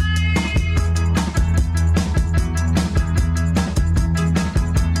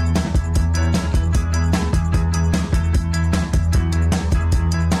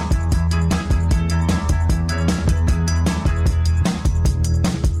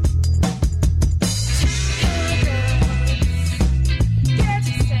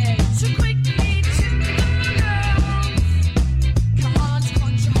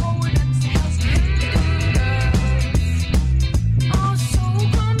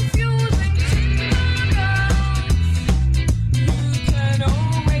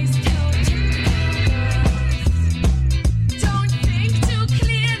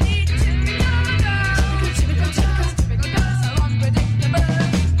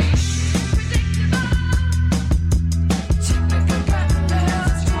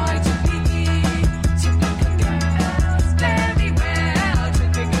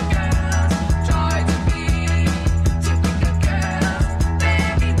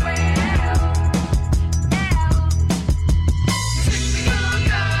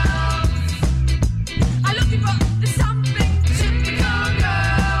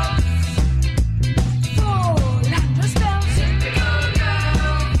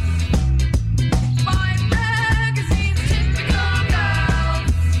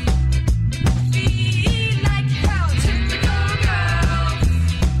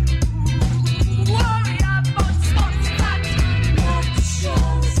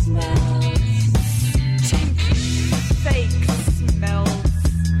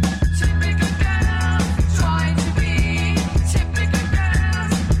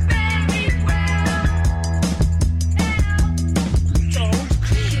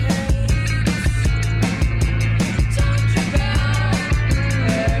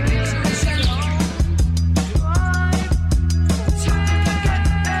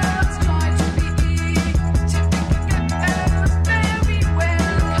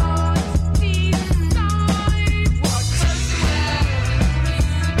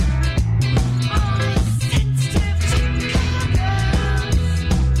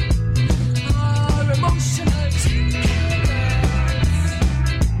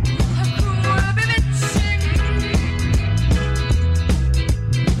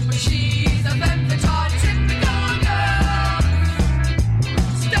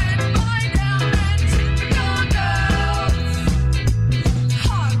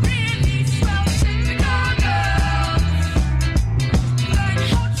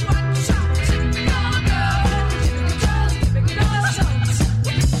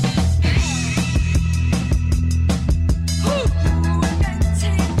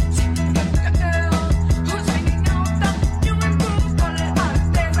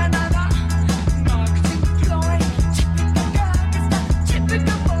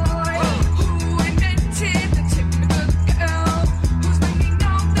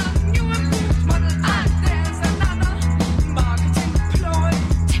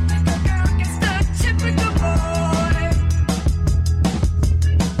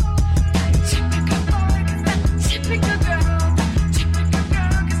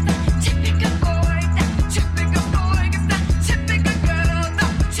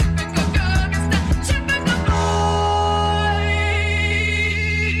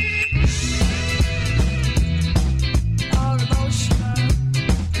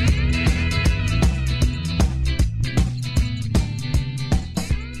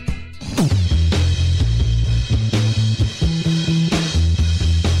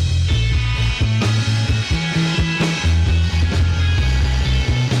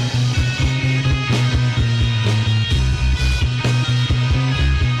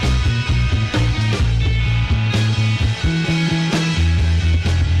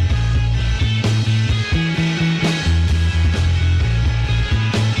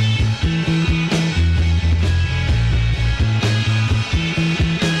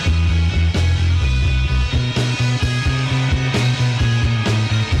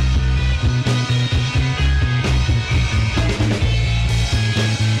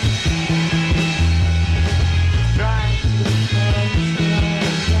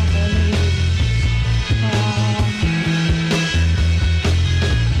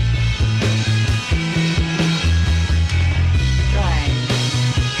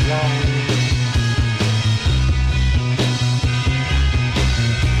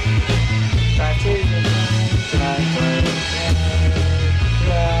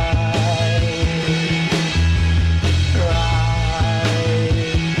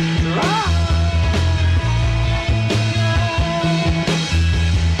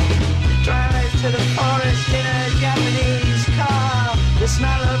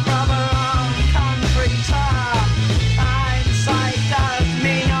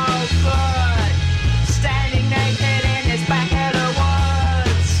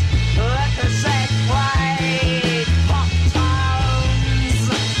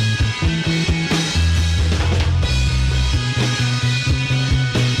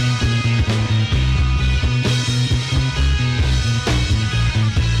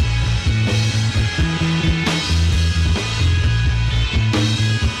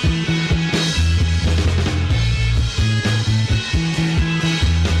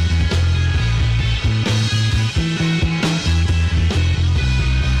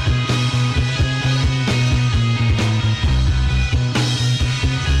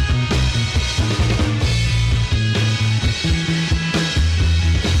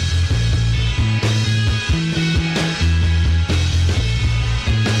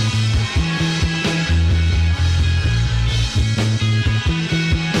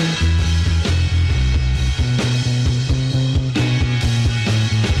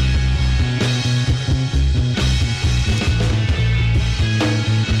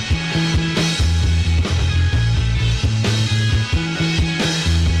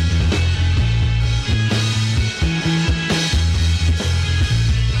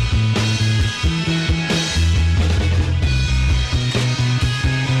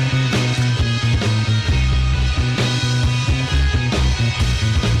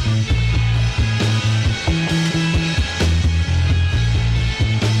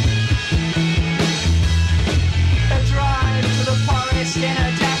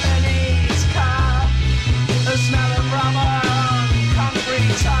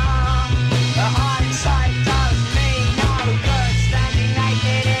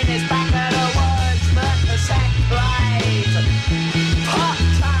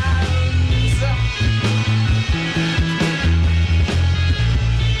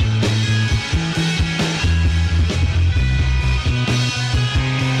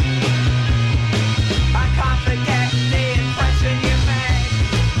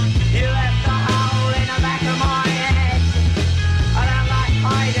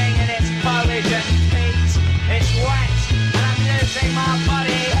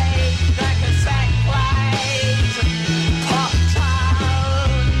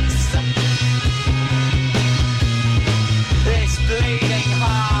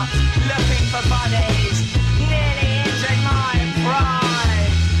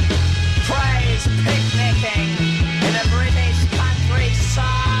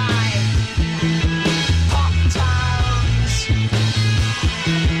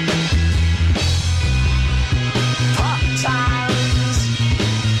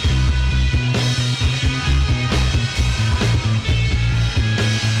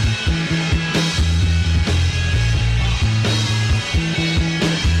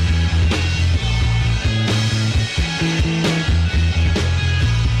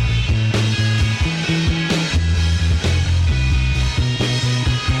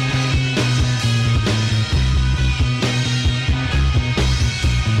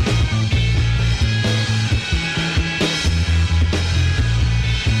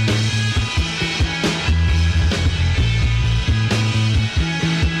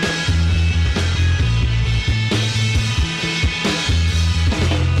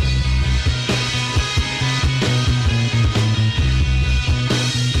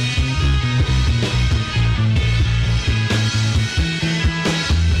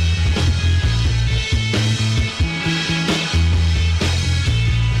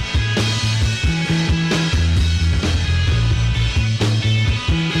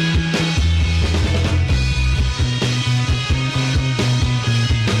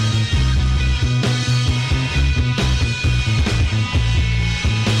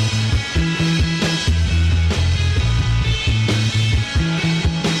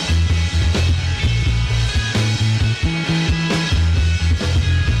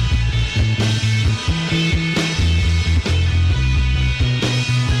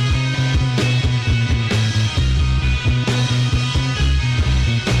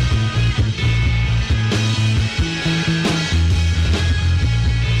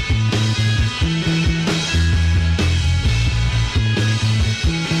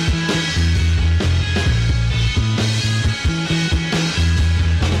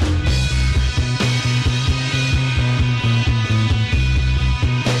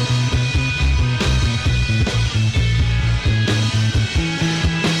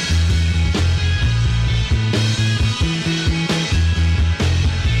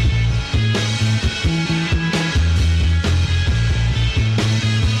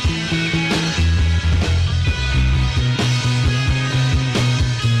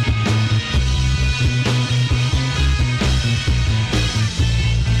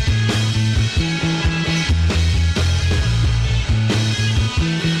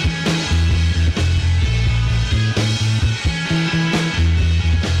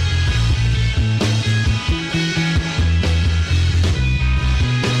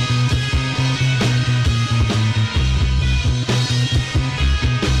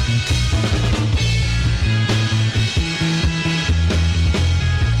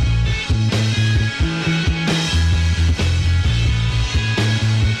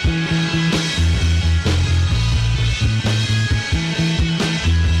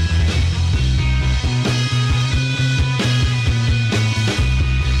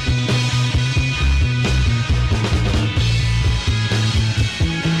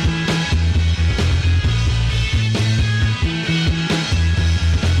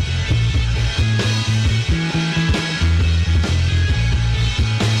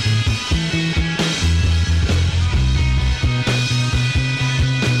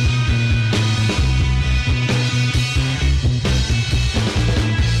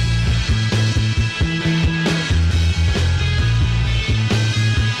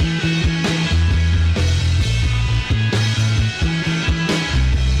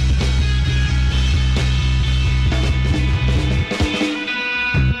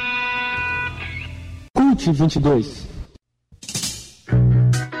Cult 22.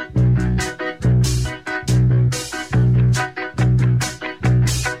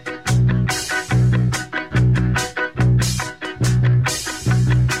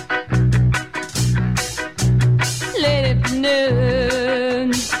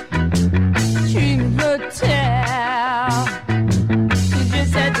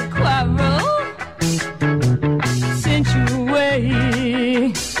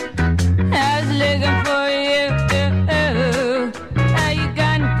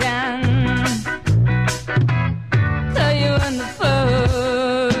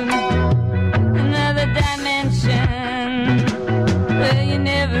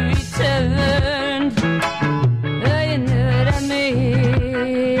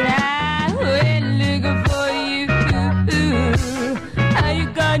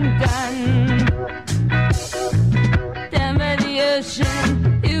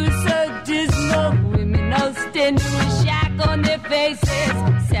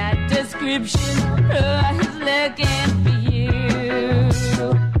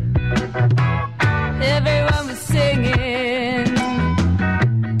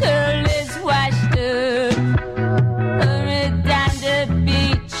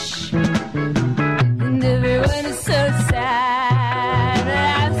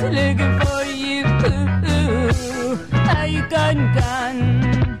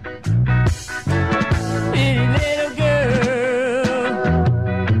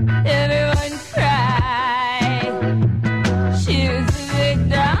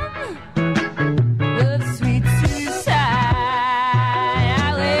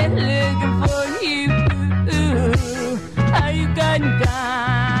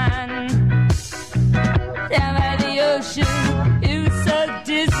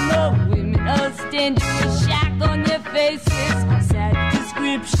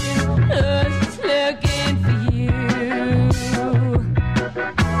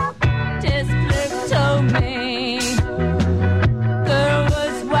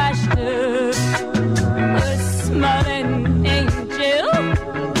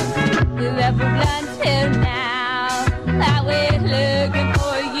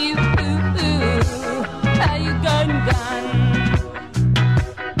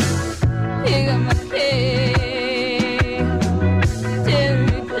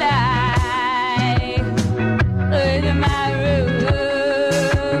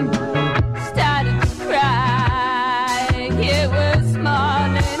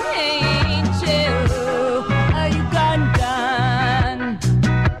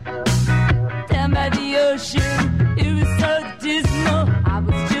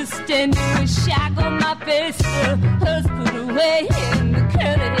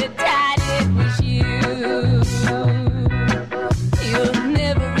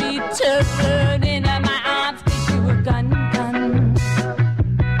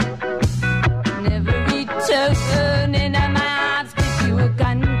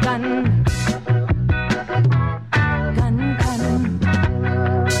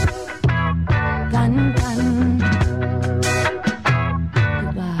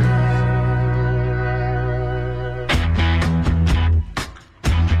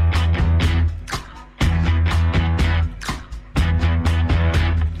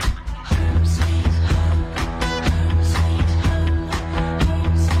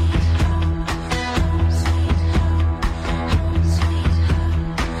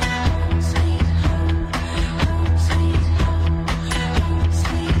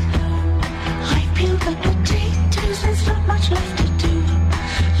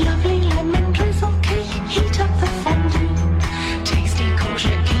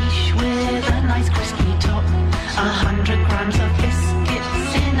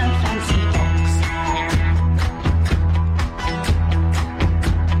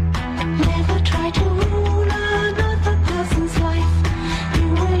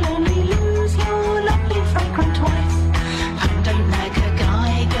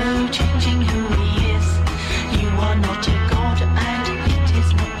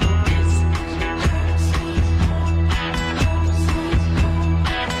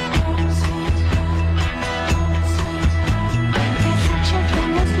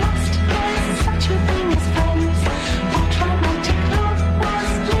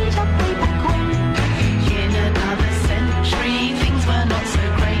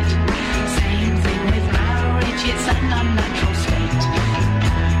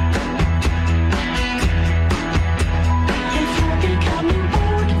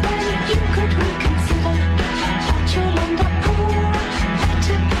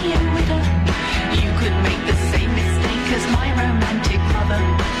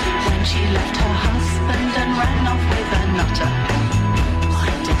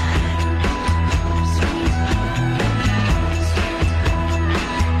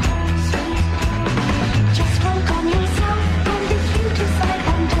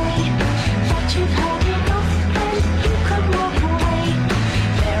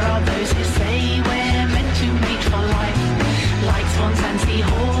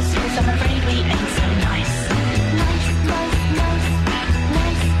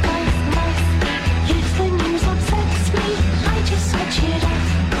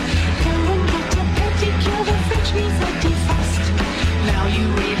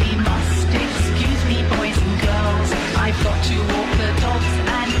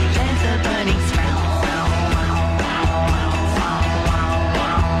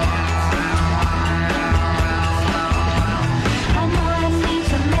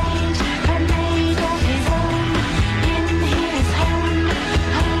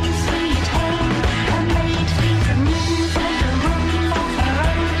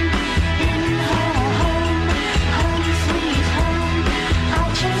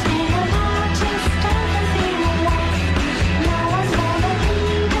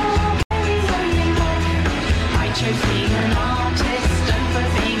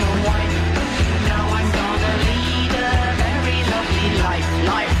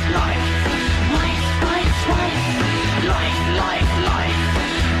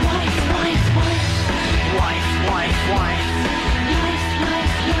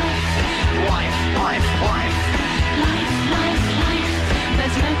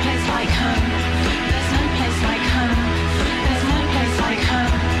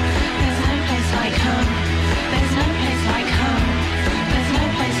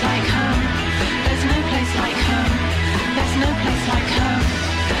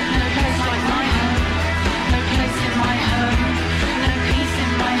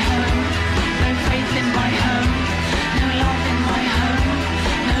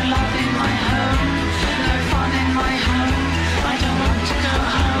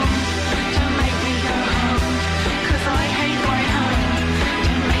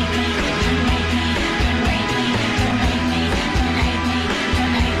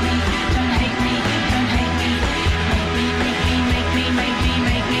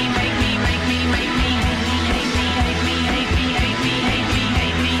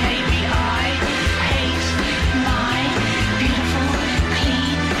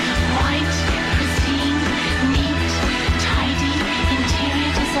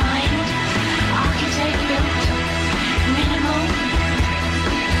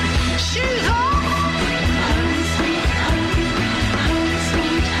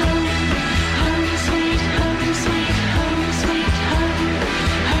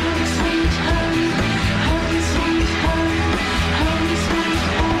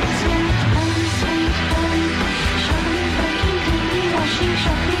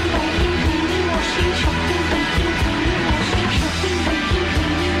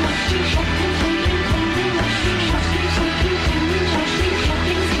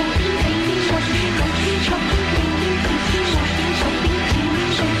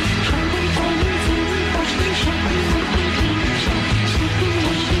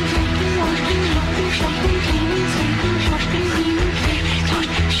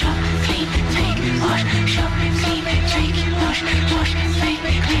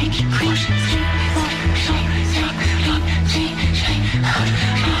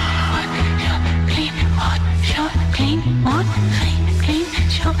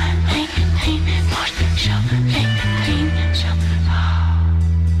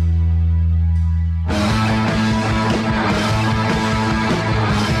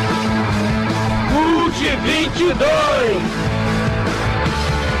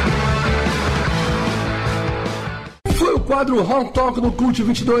 quadro Honky Tonk no Cult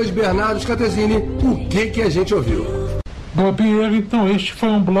 22, Bernardo Scatesini, o que a gente ouviu? Bom, Pinheiro, então este foi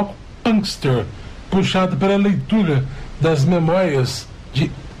um bloco punkster, puxado pela leitura das memórias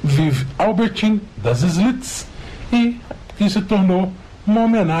de Viv Albertine, das Slits, e que se tornou uma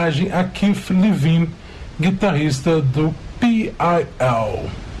homenagem a Keith Levine, guitarrista do P.I.L.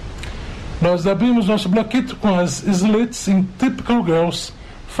 Nós abrimos nosso bloquito com as Slits em Typical Girls,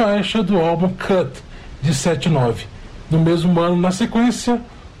 faixa do álbum Cut, de 7/9. No mesmo ano, na sequência,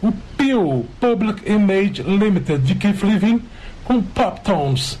 o Peel Public Image Limited, de Keith Levine, com Pop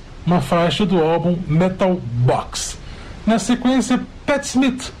Tones, uma faixa do álbum Metal Box. Na sequência, Pat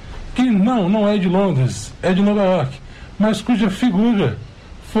Smith, que não é de Londres, é de Nova York, mas cuja figura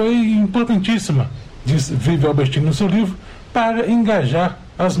foi importantíssima, diz Viv Albertine no seu livro, para engajar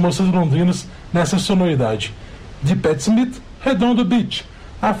as moças londrinas nessa sonoridade. De Pat Smith, Redondo Beach,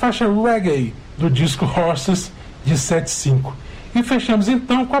 a faixa Reggae do disco Horses, de 7/5. E fechamos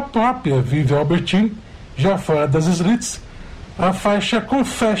então com a própria Viv Albertine, já fora das Slits, a faixa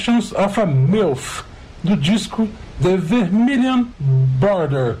Confessions of a MILF, do disco The Vermilion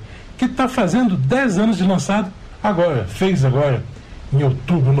Border, que está fazendo 10 anos de lançado fez agora, em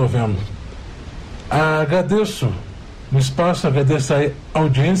outubro, novembro. Agradeço o espaço, agradeço a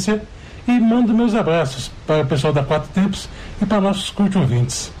audiência e mando meus abraços para o pessoal da Quatro Tempos e para nossos cult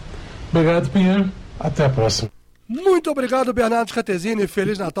ouvintes. Obrigado, Pinheiro. Até a próxima. Muito obrigado, Bernardo Scatesini.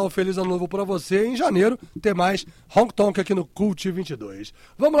 Feliz Natal, feliz Ano Novo pra você. Em janeiro tem mais Honky Tonk aqui no Cult 22.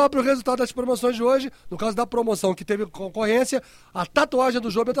 Vamos lá pro resultado das promoções de hoje. No caso da promoção que teve concorrência, a tatuagem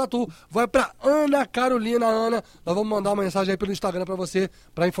do Job Tatu vai pra Ana Carolina. Ana, nós vamos mandar uma mensagem aí pelo Instagram pra você,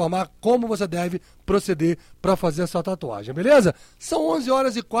 pra informar como você deve proceder pra fazer a sua tatuagem, beleza? São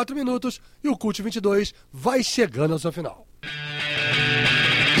 11h04 e o Cult 22 vai chegando ao seu final.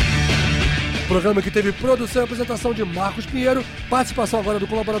 Programa que teve produção e apresentação de Marcos Pinheiro, participação agora do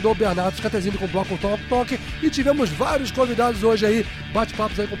colaborador Bernardo Scatesini com o bloco Tonk, e tivemos vários convidados hoje aí,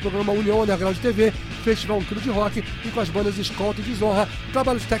 bate-papos aí com o programa União Underground TV, Festival 1 Quilo de Rock e com as bandas Escolta e Desonra,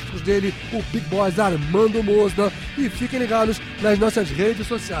 trabalhos técnicos dele, o Big Boss Armando Mosna, e fiquem ligados nas nossas redes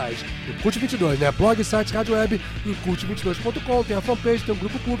sociais, o Cult 22, né? Blog, site, rádio web, em cult22.com, tem a fanpage, tem um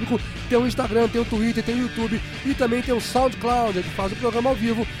grupo público, tem o Instagram, tem o Twitter, tem o YouTube e também tem o SoundCloud, que faz o programa ao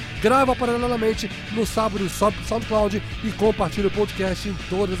vivo, grava paralelamente no sábado, sobe pro SoundCloud e compartilha o podcast em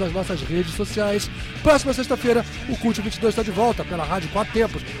todas as nossas redes sociais. Próxima sexta-feira, o Cult 22 está de volta pela Rádio Quatro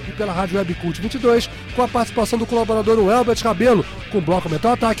Tempos e pela Rádio Web Cult 22, com a participação do colaborador Elbert Cabelo, com o bloco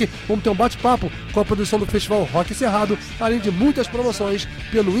Metal Ataque. Vamos ter um bate-papo com a produção do Festival Rock Cerrado, além de muitas promoções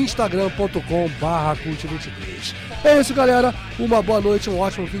pelo instagram.com/cult22. É isso, galera. Uma boa noite, um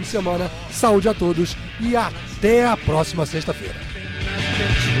ótimo fim de semana. Saúde a todos e até a próxima sexta-feira.